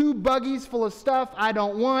with 2 buggies full of stuff I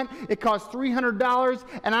don't want. It costs $300,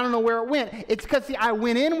 and I don't know where it went. It's because, I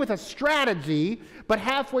went in with a strategy, but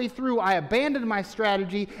halfway through, I abandoned my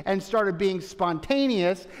strategy and started being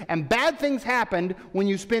spontaneous, and bad things happened when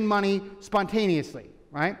you spend money spontaneously,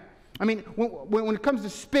 right? I mean, when it comes to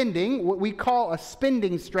spending, what we call a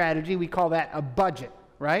spending strategy, we call that a budget,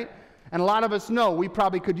 right? And a lot of us know we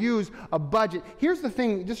probably could use a budget. Here's the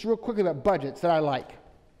thing, just real quickly about budgets that I like.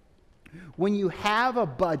 When you have a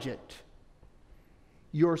budget,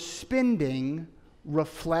 your spending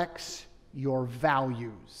reflects your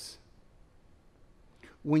values.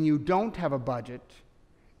 When you don't have a budget,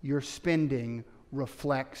 your spending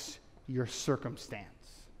reflects your circumstance.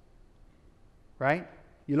 Right?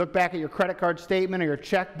 You look back at your credit card statement or your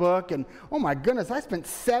checkbook and, oh my goodness, I spent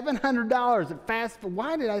 $700 at fast food.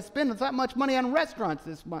 Why did I spend that much money on restaurants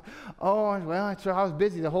this month? Oh, well, I was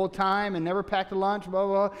busy the whole time and never packed a lunch, blah,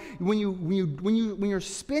 blah, blah. When your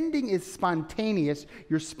spending is spontaneous,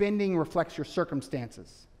 your spending reflects your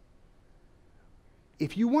circumstances.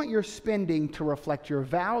 If you want your spending to reflect your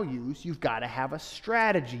values, you've got to have a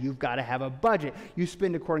strategy. You've got to have a budget. You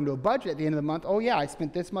spend according to a budget at the end of the month. Oh, yeah, I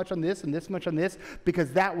spent this much on this and this much on this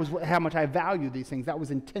because that was how much I value these things. That was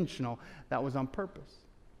intentional. That was on purpose.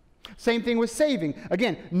 Same thing with saving.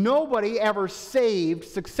 Again, nobody ever saved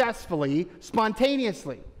successfully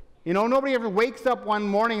spontaneously. Nobody ever wakes up one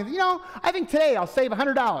morning and says, I think today I'll save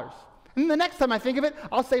 $100. And the next time I think of it,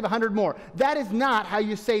 I'll save 100 more. That is not how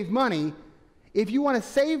you save money. If you want to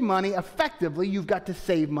save money effectively, you've got to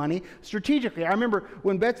save money strategically. I remember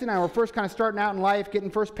when Betsy and I were first kind of starting out in life, getting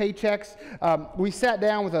first paychecks, we sat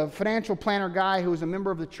down with a financial planner guy who was a member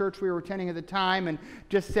of the church we were attending at the time and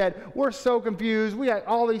just said, we're so confused. We got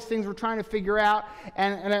all these things we're trying to figure out.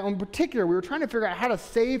 And in particular, we were trying to figure out how to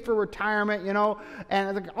save for retirement, and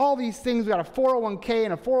all these things. We got a 401k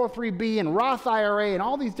and a 403b and Roth IRA and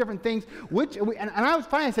all these different things. And I was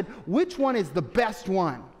finding, I said, which one is the best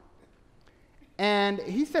one? And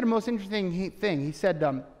he said a most interesting thing. He said,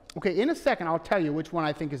 okay, in a second, I'll tell you which one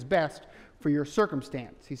I think is best for your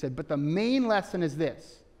circumstance. He said, but the main lesson is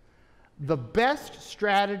this. The best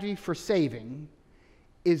strategy for saving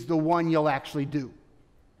is the one you'll actually do.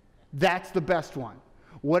 That's the best one.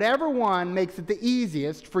 Whatever one makes it the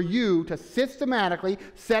easiest for you to systematically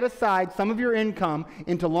set aside some of your income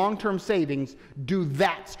into long-term savings, do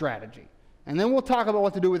that strategy. And then we'll talk about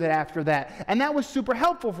what to do with it after that. And that was super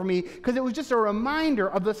helpful for me because it was just a reminder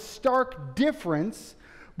of the stark difference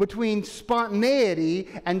between spontaneity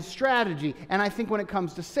and strategy. And I think when it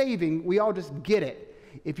comes to saving, we all just get it.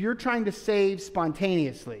 If you're trying to save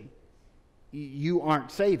spontaneously, you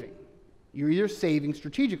aren't saving. You're either saving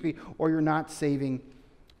strategically or you're not saving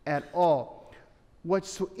at all. What's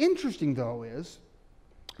so interesting, though, is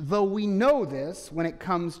though we know this when it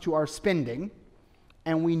comes to our spending,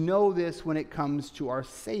 and we know this when it comes to our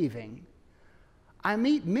saving, I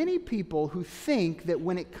meet many people who think that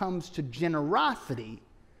when it comes to generosity,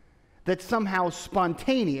 that somehow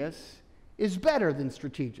spontaneous is better than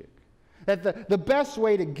strategic. That the best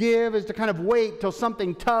way to give is to kind of wait till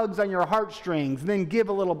something tugs on your heartstrings and then give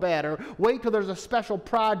a little bit, or wait till there's a special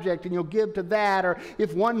project and you'll give to that, or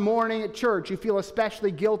if one morning at church you feel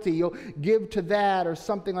especially guilty, you'll give to that, or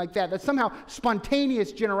something like that. That somehow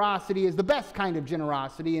spontaneous generosity is the best kind of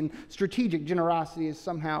generosity and strategic generosity is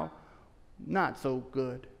somehow not so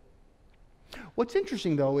good. What's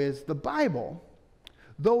interesting, though, is the Bible,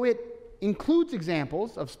 though it includes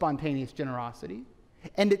examples of spontaneous generosity,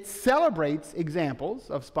 and it celebrates examples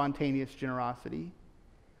of spontaneous generosity,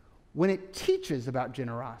 when it teaches about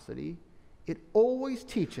generosity, it always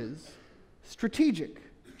teaches strategic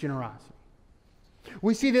generosity.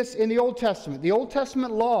 We see this in the Old Testament. The Old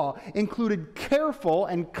Testament law included careful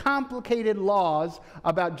and complicated laws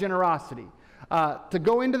about generosity. To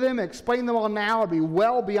go into them and explain them all now would be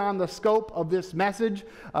well beyond the scope of this message.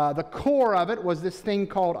 The core of it was this thing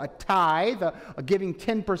called a tithe, giving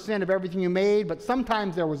 10% of everything you made, but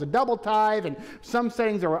sometimes there was a double tithe, and some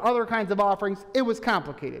settings there were other kinds of offerings. It was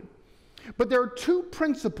complicated. But there are two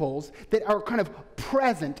principles that are kind of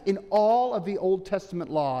present in all of the Old Testament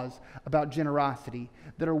laws about generosity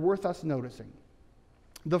that are worth us noticing.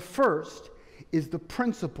 The first is the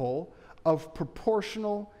principle of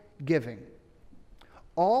proportional giving.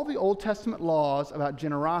 All the Old Testament laws about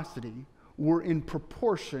generosity were in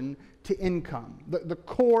proportion to income. The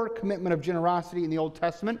core commitment of generosity in the Old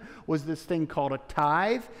Testament was this thing called a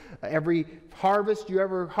tithe. Every harvest you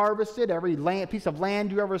ever harvested, every piece of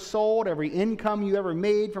land you ever sold, every income you ever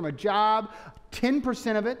made from a job,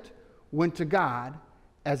 10% of it went to God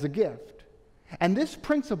as a gift. And this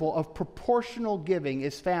principle of proportional giving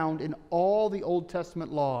is found in all the Old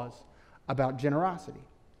Testament laws about generosity.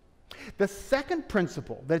 The second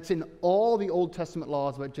principle that's in all the Old Testament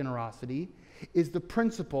laws about generosity is the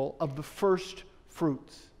principle of the first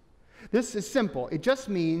fruits. This is simple. It just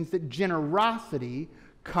means that generosity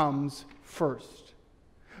comes first.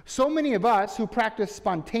 So many of us who practice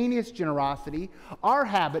spontaneous generosity, our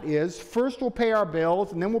habit is first we'll pay our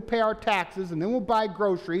bills, and then we'll pay our taxes, and then we'll buy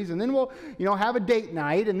groceries, and then we'll, have a date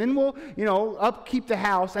night, and then we'll, upkeep the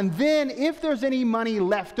house, and then if there's any money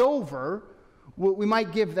left over, we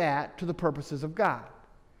might give that to the purposes of God.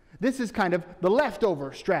 This is kind of the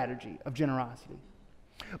leftover strategy of generosity.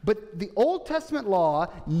 But the Old Testament law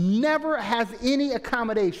never has any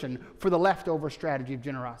accommodation for the leftover strategy of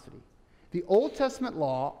generosity. The Old Testament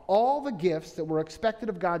law, all the gifts that were expected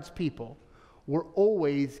of God's people were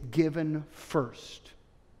always given first.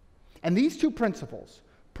 And these two principles,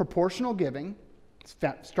 proportional giving,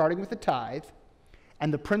 starting with the tithe,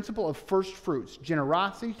 and the principle of first fruits,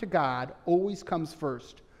 generosity to God always comes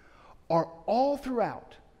first, are all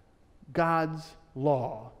throughout God's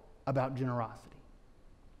law about generosity.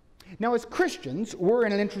 Now, as Christians, we're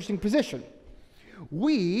in an interesting position.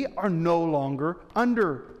 We are no longer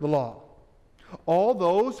under the law. All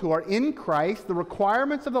those who are in Christ, the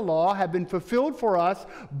requirements of the law have been fulfilled for us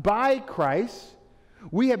by Christ.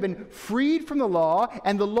 We have been freed from the law,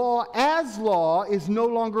 and the law as law is no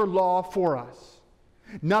longer law for us.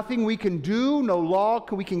 Nothing we can do, no law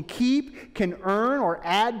we can keep, can earn or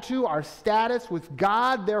add to our status with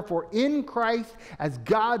God. Therefore, in Christ, as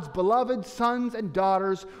God's beloved sons and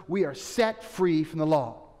daughters, we are set free from the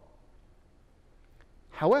law.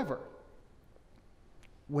 However,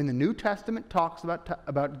 when the New Testament talks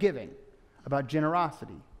about giving, about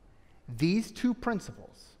generosity, these two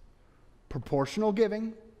principles, proportional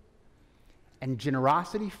giving and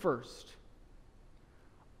generosity first,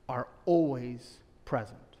 are always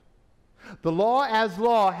present. The law as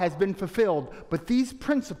law has been fulfilled, but these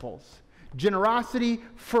principles, generosity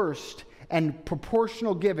first and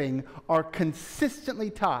proportional giving, are consistently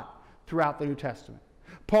taught throughout the New Testament.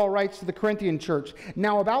 Paul writes to the Corinthian church,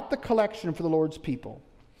 "Now about the collection for the Lord's people,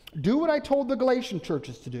 do what I told the Galatian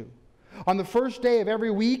churches to do. On the first day of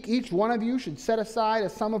every week, each one of you should set aside a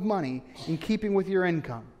sum of money in keeping with your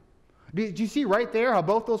income." Do you see right there how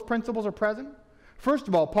both those principles are present? First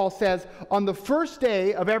of all, Paul says, on the first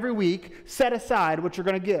day of every week, set aside what you're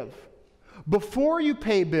going to give. Before you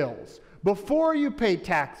pay bills, before you pay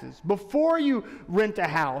taxes, before you rent a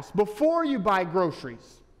house, before you buy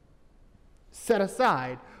groceries. Set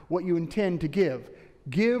aside what you intend to give.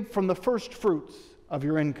 Give from the first fruits of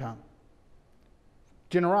your income.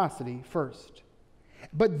 Generosity first.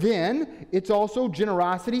 But then, it's also,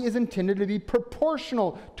 generosity is intended to be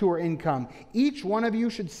proportional to our income. Each one of you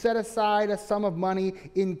should set aside a sum of money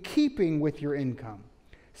in keeping with your income,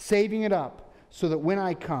 saving it up so that when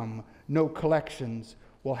I come, no collections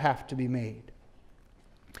will have to be made.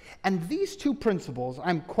 And these two principles,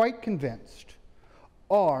 I'm quite convinced,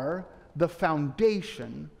 are the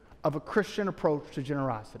foundation of a Christian approach to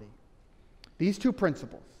generosity. These two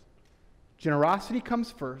principles. Generosity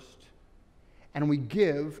comes first, and we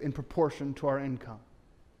give in proportion to our income.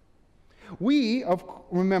 We,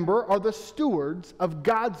 remember, are the stewards of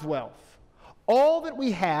God's wealth. All that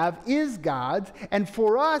we have is God's, and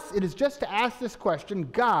for us, it is just to ask this question,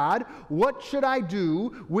 God, what should I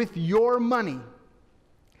do with your money?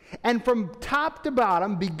 And from top to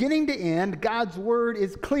bottom, beginning to end, God's word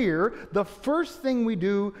is clear. The first thing we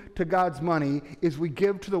do to God's money is we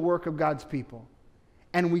give to the work of God's people.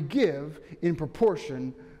 And we give in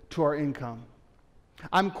proportion to our income.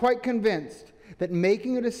 I'm quite convinced that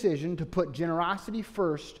making a decision to put generosity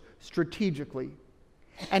first strategically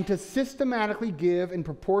and to systematically give in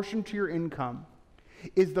proportion to your income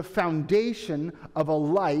is the foundation of a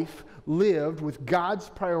life lived with God's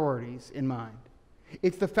priorities in mind.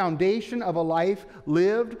 It's the foundation of a life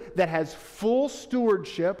lived that has full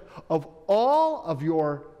stewardship of all of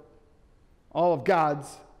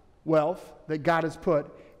God's wealth that God has put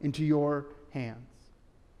into your hands.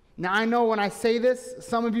 Now, I know when I say this,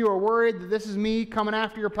 some of you are worried that this is me coming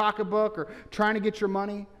after your pocketbook or trying to get your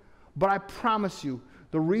money, but I promise you,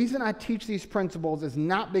 the reason I teach these principles is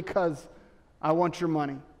not because I want your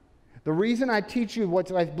money. The reason I teach you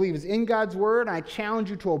what I believe is in God's Word, and I challenge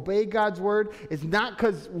you to obey God's Word, is not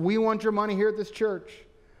because we want your money here at this church,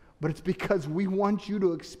 but it's because we want you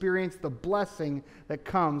to experience the blessing that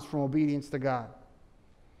comes from obedience to God.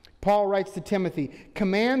 Paul writes to Timothy,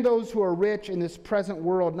 command those who are rich in this present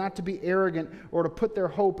world not to be arrogant or to put their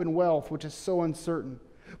hope in wealth, which is so uncertain,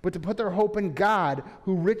 but to put their hope in God,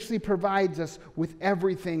 who richly provides us with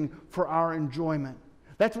everything for our enjoyment.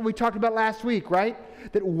 That's what we talked about last week, right?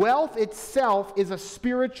 That wealth itself is a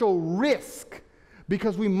spiritual risk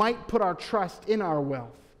because we might put our trust in our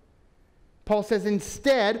wealth. Paul says,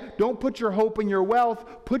 instead, don't put your hope in your wealth.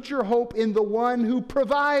 Put your hope in the one who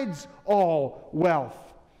provides all wealth.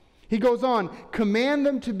 He goes on, command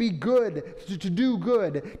them to be good, to do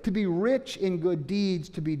good, to be rich in good deeds,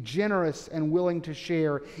 to be generous and willing to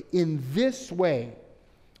share. In this way,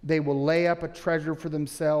 they will lay up a treasure for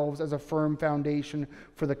themselves as a firm foundation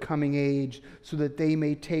for the coming age, so that they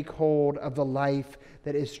may take hold of the life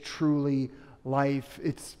that is truly life.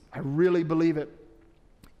 I really believe it.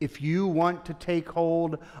 If you want to take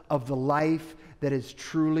hold of the life that is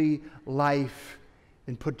truly life,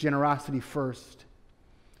 then put generosity first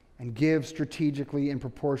and give strategically in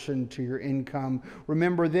proportion to your income.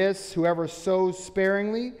 Remember this, whoever sows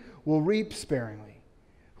sparingly will reap sparingly.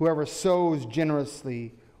 Whoever sows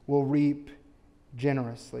generously will reap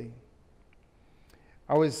generously.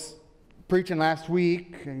 I was preaching last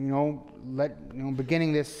week,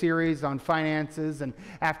 beginning this series on finances, and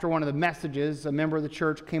after one of the messages, a member of the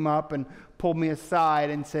church came up and pulled me aside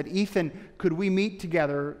and said, Ethan, could we meet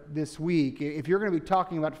together this week? If you're going to be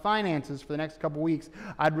talking about finances for the next couple weeks,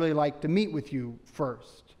 I'd really like to meet with you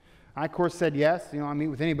first. I, of course, said yes. I'll meet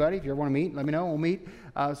with anybody. If you ever want to meet, let me know. We'll meet.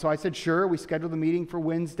 So I said, sure. We scheduled the meeting for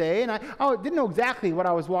Wednesday. And I didn't know exactly what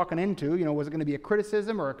I was walking into. Was it going to be a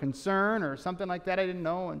criticism or a concern or something like that? I didn't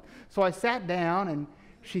know. And so I sat down, and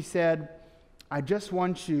she said, I just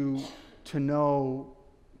want you to know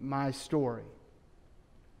my story.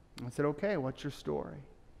 I said, okay, what's your story?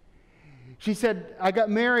 She said, I got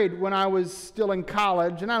married when I was still in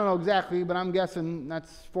college. And I don't know exactly, but I'm guessing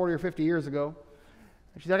that's 40 or 50 years ago.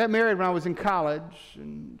 She said, I got married when I was in college,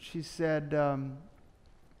 and she said,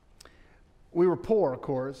 we were poor, of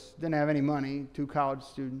course, didn't have any money, 2 college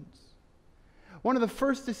students. One of the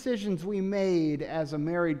first decisions we made as a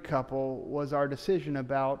married couple was our decision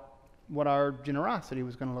about what our generosity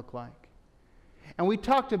was going to look like. And we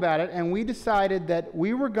talked about it, and we decided that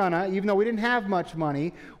we were gonna, even though we didn't have much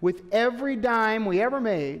money, with every dime we ever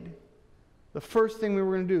made, the first thing we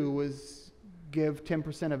were going to do was give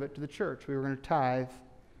 10% of it to the church. We were going to tithe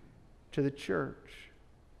to the church.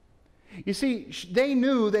 You see, they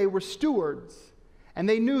knew they were stewards, and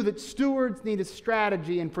they knew that stewards need a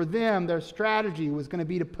strategy, and for them, their strategy was going to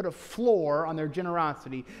be to put a floor on their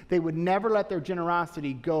generosity. They would never let their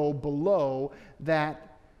generosity go below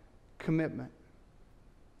that commitment.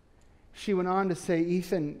 She went on to say,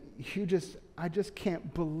 Ethan, I just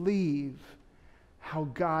can't believe how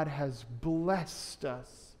God has blessed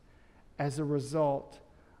us as a result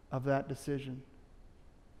of that decision.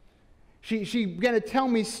 She began to tell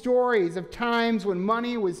me stories of times when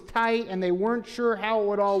money was tight and they weren't sure how it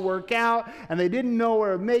would all work out, and they didn't know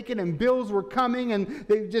where to make it, and bills were coming, and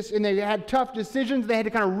they had tough decisions. They had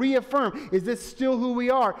to kind of reaffirm, is this still who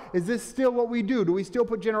we are? Is this still what we do? Do we still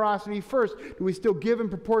put generosity first? Do we still give in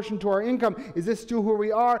proportion to our income? Is this still who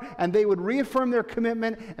we are? And they would reaffirm their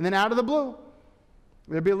commitment, and then out of the blue,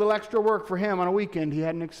 there'd be a little extra work for him on a weekend he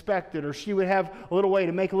hadn't expected, or she would have a little way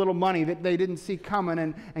to make a little money that they didn't see coming,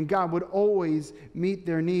 and God would always meet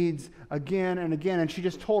their needs again and again. And she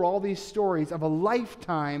just told all these stories of a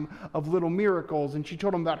lifetime of little miracles, and she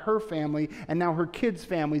told them about her family and now her kids'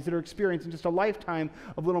 families that are experiencing just a lifetime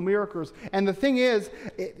of little miracles. And the thing is,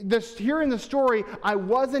 hearing the story, I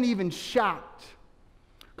wasn't even shocked.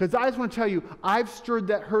 Because I just want to tell you, I've heard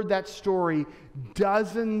that story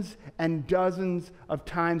dozens and dozens of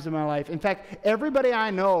times in my life. In fact, everybody I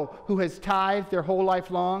know who has tithed their whole life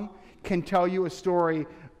long can tell you a story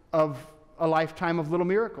of a lifetime of little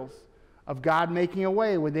miracles, of God making a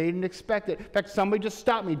way where they didn't expect it. In fact, somebody just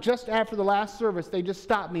stopped me just after the last service. They just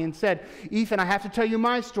stopped me and said, Ethan, I have to tell you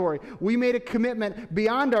my story. We made a commitment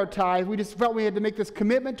beyond our tithe. We just felt we had to make this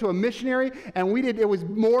commitment to a missionary, and it was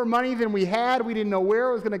more money than we had. We didn't know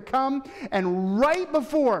where it was going to come. And right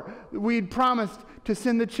before we'd promised to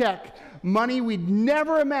send the check, money we'd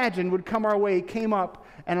never imagined would come our way came up,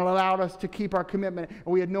 and it allowed us to keep our commitment, and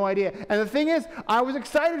we had no idea. And the thing is, I was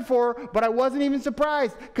excited for her, but I wasn't even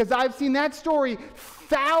surprised, because I've seen that story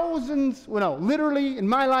literally in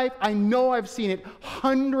my life, I know I've seen it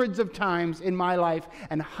hundreds of times in my life,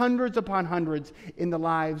 and hundreds upon hundreds in the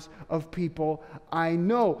lives of people I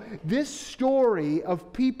know. This story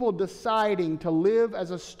of people deciding to live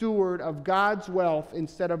as a steward of God's wealth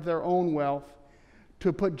instead of their own wealth,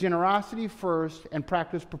 to put generosity first and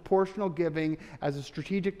practice proportional giving as a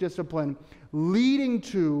strategic discipline, leading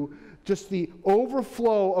to just the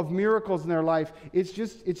overflow of miracles in their life. It's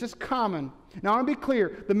just common. Now, I want to be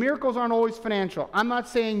clear. The miracles aren't always financial. I'm not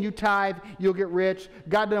saying you tithe, you'll get rich.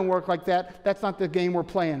 God doesn't work like that. That's not the game we're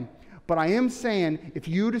playing. But I am saying, if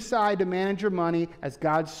you decide to manage your money as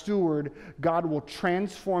God's steward, God will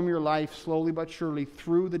transform your life slowly but surely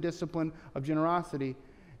through the discipline of generosity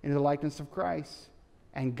into the likeness of Christ.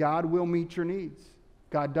 And God will meet your needs.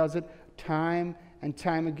 God does it time and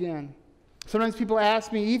time again. Sometimes people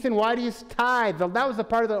ask me, Ethan, why do you tithe? That was a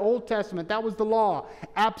part of the Old Testament. That was the law.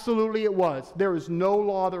 Absolutely it was. There is no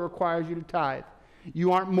law that requires you to tithe.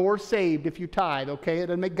 You aren't more saved if you tithe, okay? It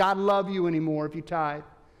doesn't make God love you anymore if you tithe.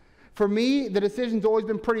 For me, the decision's always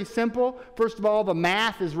been pretty simple. First of all, the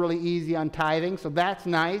math is really easy on tithing, so that's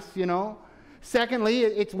nice, you know. Secondly,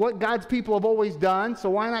 it's what God's people have always done, so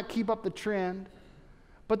why not keep up the trend?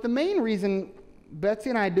 But the main reason Betsy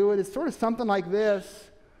and I do it is sort of something like this.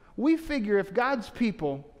 We figure if God's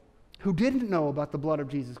people who didn't know about the blood of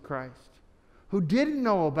Jesus Christ, who didn't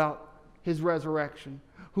know about his resurrection,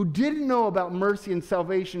 who didn't know about mercy and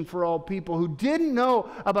salvation for all people, who didn't know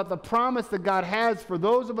about the promise that God has for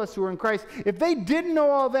those of us who are in Christ, if they didn't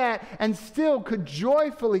know all that and still could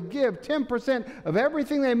joyfully give 10% of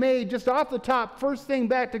everything they made just off the top, first thing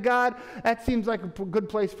back to God, that seems like a good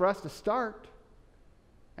place for us to start.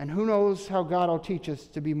 And who knows how God will teach us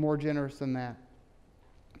to be more generous than that.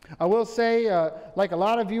 I will say, like a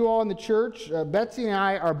lot of you all in the church, Betsy and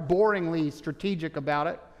I are boringly strategic about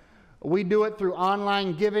it. We do it through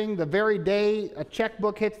online giving. The very day a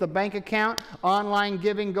checkbook hits the bank account, online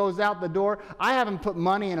giving goes out the door. I haven't put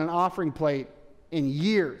money in an offering plate in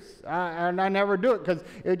years. And I never do it because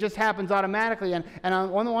it just happens automatically. And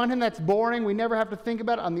on the one hand, that's boring. We never have to think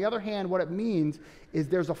about it. On the other hand, what it means is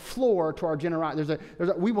there's a floor to our generosity.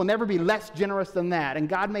 We will never be less generous than that. And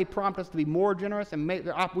God may prompt us to be more generous, and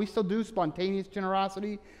we still do spontaneous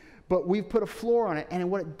generosity, but we've put a floor on it. And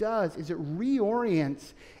what it does is it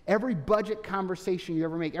reorients every budget conversation you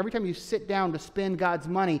ever make. Every time you sit down to spend God's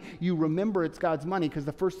money, you remember it's God's money, because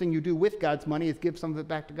the first thing you do with God's money is give some of it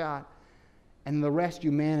back to God. And the rest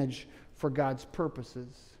you manage for God's purposes.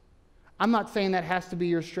 I'm not saying that has to be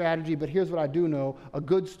your strategy, but here's what I do know. A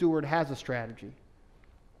good steward has a strategy.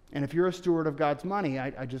 And if you're a steward of God's money,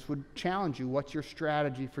 I just would challenge you. What's your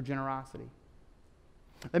strategy for generosity?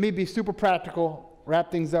 Let me be super practical,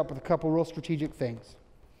 wrap things up with a couple real strategic things.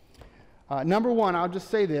 Number one, I'll just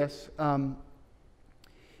say this.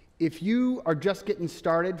 If you are just getting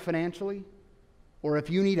started financially, or if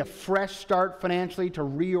you need a fresh start financially to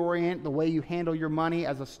reorient the way you handle your money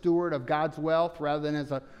as a steward of God's wealth rather than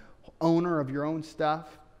as an owner of your own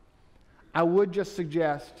stuff, I would just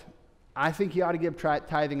suggest, I think you ought to give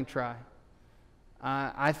tithing a try.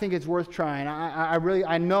 I think it's worth trying.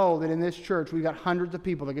 I know that in this church we've got hundreds of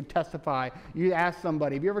people that can testify. You ask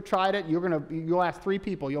somebody, have you ever tried it? You'll ask 3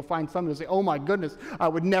 people. You'll find somebody who'll say, oh my goodness, I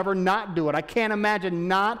would never not do it. I can't imagine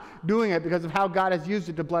not doing it because of how God has used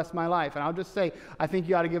it to bless my life. And I'll just say, I think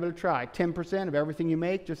you ought to give it a try. 10% of everything you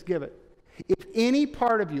make, just give it. If any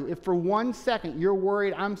part of you, if for 1 second you're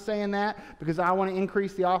worried, I'm saying that because I want to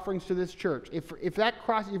increase the offerings to this church. If that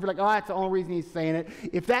crosses, if you're like, oh, that's the only reason he's saying it.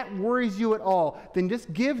 If that worries you at all, then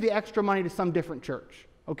just give the extra money to some different church.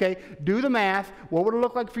 Okay? Do the math. What would it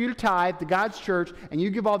look like for you to tithe to God's church, and you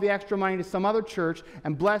give all the extra money to some other church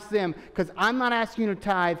and bless them? Because I'm not asking you to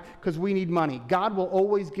tithe because we need money. God will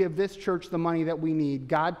always give this church the money that we need.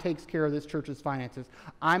 God takes care of this church's finances.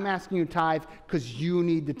 I'm asking you to tithe because you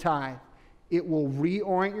need to tithe. It will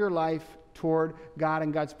reorient your life toward God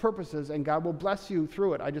and God's purposes, and God will bless you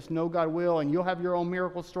through it. I just know God will, and you'll have your own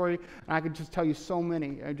miracle story, and I could just tell you so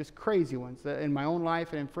many, just crazy ones in my own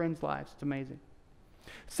life and in friends' lives. It's amazing.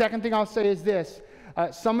 Second thing I'll say is this.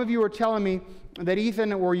 Some of you are telling me that,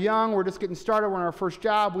 Ethan, we're young, we're just getting started, we're in our first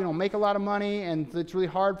job, we don't make a lot of money, and it's really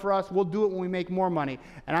hard for us. We'll do it when we make more money.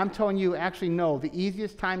 And I'm telling you, actually, no. The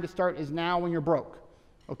easiest time to start is now when you're broke,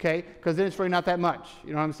 okay? Because then it's really not that much.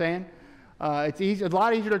 You know what I'm saying? It's a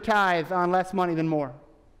lot easier to tithe on less money than more.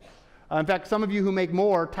 In fact, some of you who make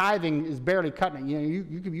more, tithing is barely cutting it. You know,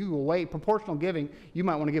 you give away proportional giving. You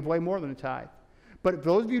might want to give away more than a tithe. But if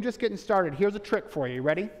those of you just getting started, here's a trick for you. You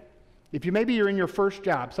ready? If maybe you're in your first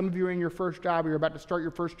job. Some of you are in your first job, or you're about to start your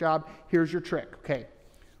first job. Here's your trick. Okay,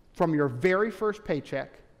 from your very first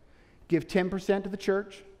paycheck, give 10% to the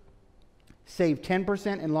church, save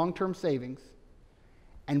 10% in long-term savings,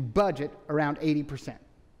 and budget around 80%.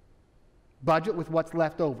 Budget with what's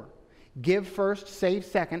left over. Give first, save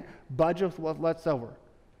second, budget with what's left over.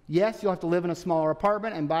 Yes, you'll have to live in a smaller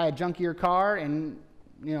apartment and buy a junkier car and,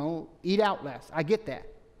 eat out less. I get that.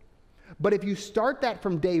 But if you start that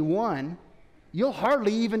from day one, it will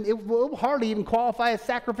hardly even qualify as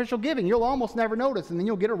sacrificial giving. You'll almost never notice, and then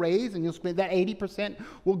you'll get a raise, and you'll spend that 80%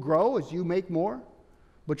 will grow as you make more.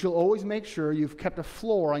 But you'll always make sure you've kept a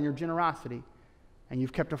floor on your generosity. And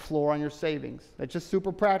you've kept a floor on your savings. That's just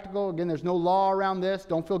super practical. Again, there's no law around this.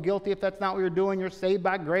 Don't feel guilty if that's not what you're doing. You're saved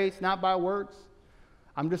by grace, not by works.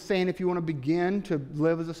 I'm just saying if you want to begin to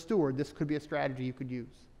live as a steward, this could be a strategy you could use.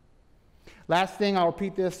 Last thing, I'll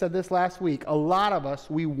repeat this, said this last week. A lot of us,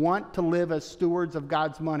 we want to live as stewards of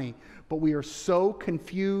God's money, but we are so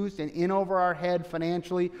confused and in over our head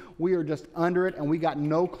financially. We are just under it, and we got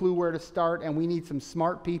no clue where to start, and we need some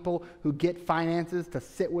smart people who get finances to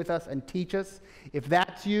sit with us and teach us. If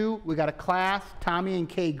that's you, we got a class. Tommy and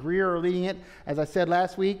Kay Greer are leading it. As I said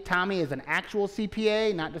last week, Tommy is an actual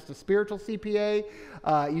CPA, not just a spiritual CPA.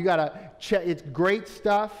 You got to check. It's great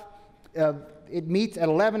stuff. It meets at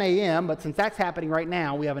 11 a.m., but since that's happening right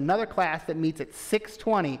now, we have another class that meets at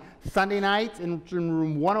 6:20 Sunday nights in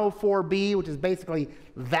room 104B, which is basically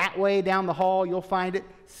that way down the hall. You'll find it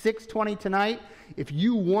 6:20 tonight. If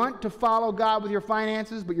you want to follow God with your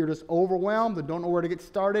finances, but you're just overwhelmed and don't know where to get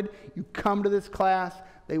started, you come to this class.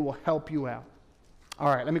 They will help you out.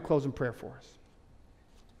 All right, let me close in prayer for us.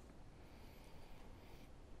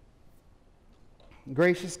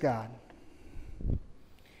 Gracious God,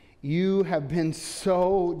 you have been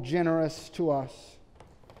so generous to us.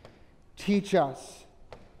 Teach us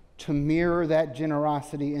to mirror that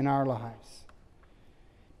generosity in our lives.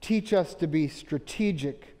 Teach us to be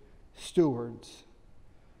strategic stewards,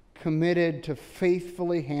 committed to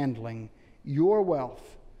faithfully handling your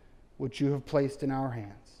wealth, which you have placed in our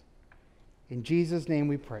hands. In Jesus' name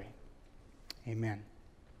we pray. Amen.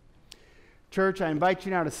 Church, I invite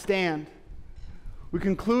you now to stand. We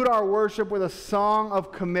conclude our worship with a song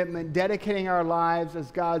of commitment, dedicating our lives as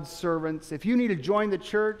God's servants. If you need to join the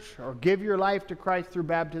church or give your life to Christ through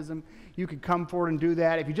baptism, you can come forward and do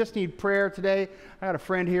that. If you just need prayer today, I got a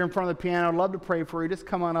friend here in front of the piano. I'd love to pray for you. Just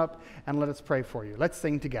come on up and let us pray for you. Let's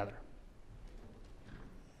sing together.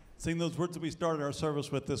 Sing those words that we started our service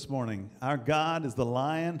with this morning. Our God is the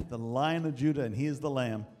Lion of Judah, and he is the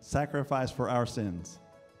Lamb, sacrificed for our sins.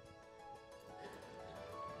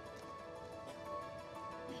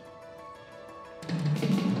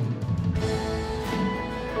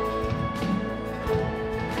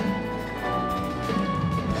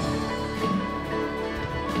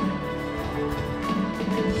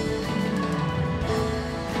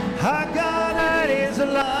 Our God is a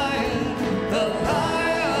lion of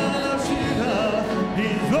Judah.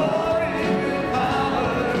 He's roaring with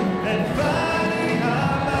power and fighting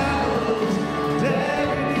our battles.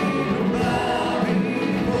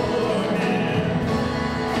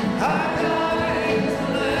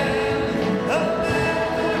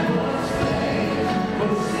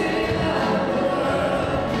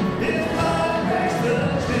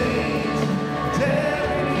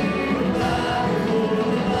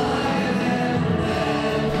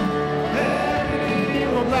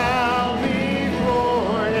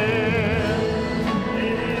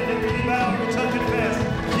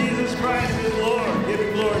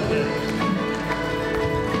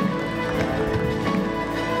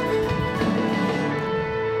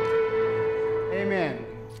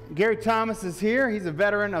 Gary Thomas is here. He's a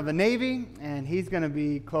veteran of the Navy, and he's going to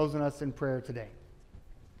be closing us in prayer today.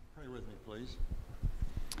 Pray with me, please.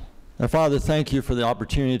 Our Father, thank you for the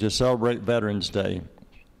opportunity to celebrate Veterans Day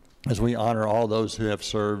as we honor all those who have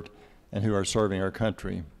served and who are serving our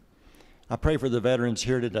country. I pray for the veterans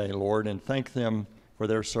here today, Lord, and thank them for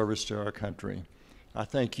their service to our country. I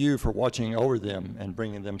thank you for watching over them and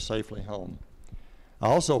bringing them safely home. I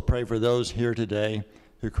also pray for those here today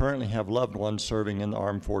who currently have loved ones serving in the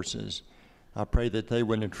armed forces. I pray that they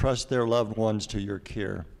would entrust their loved ones to your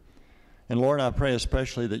care. And Lord, I pray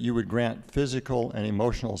especially that you would grant physical and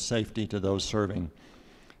emotional safety to those serving,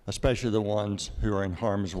 especially the ones who are in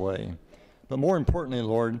harm's way. But more importantly,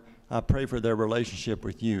 Lord, I pray for their relationship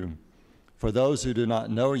with you. For those who do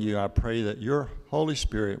not know you, I pray that your Holy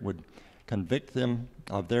Spirit would convict them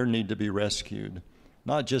of their need to be rescued,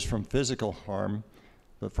 not just from physical harm,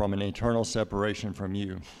 but from an eternal separation from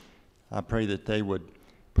you. I pray that they would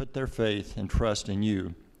put their faith and trust in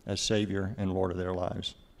you as Savior and Lord of their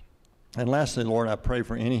lives. And lastly, Lord, I pray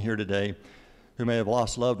for any here today who may have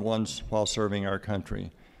lost loved ones while serving our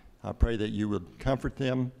country. I pray that you would comfort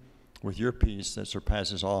them with your peace that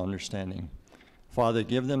surpasses all understanding. Father,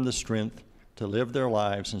 give them the strength to live their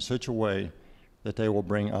lives in such a way that they will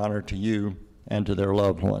bring honor to you and to their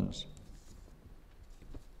loved ones.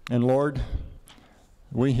 And Lord,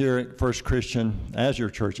 we here at First Christian, as your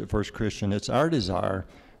church at First Christian, it's our desire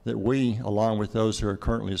that we, along with those who are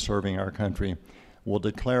currently serving our country, will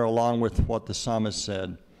declare along with what the psalmist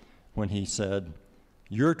said when he said,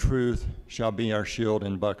 your truth shall be our shield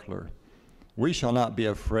and buckler. We shall not be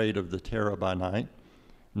afraid of the terror by night,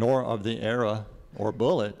 nor of the arrow or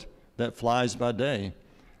bullet that flies by day,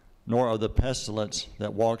 nor of the pestilence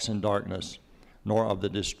that walks in darkness, nor of the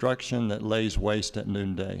destruction that lays waste at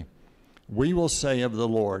noonday. We will say of the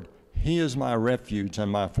Lord, he is my refuge and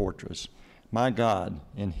my fortress. My God,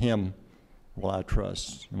 in him will I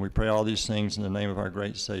trust. And we pray all these things in the name of our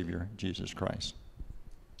great Savior, Jesus Christ.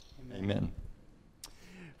 Amen.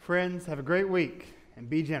 Friends, have a great week and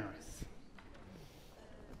be generous.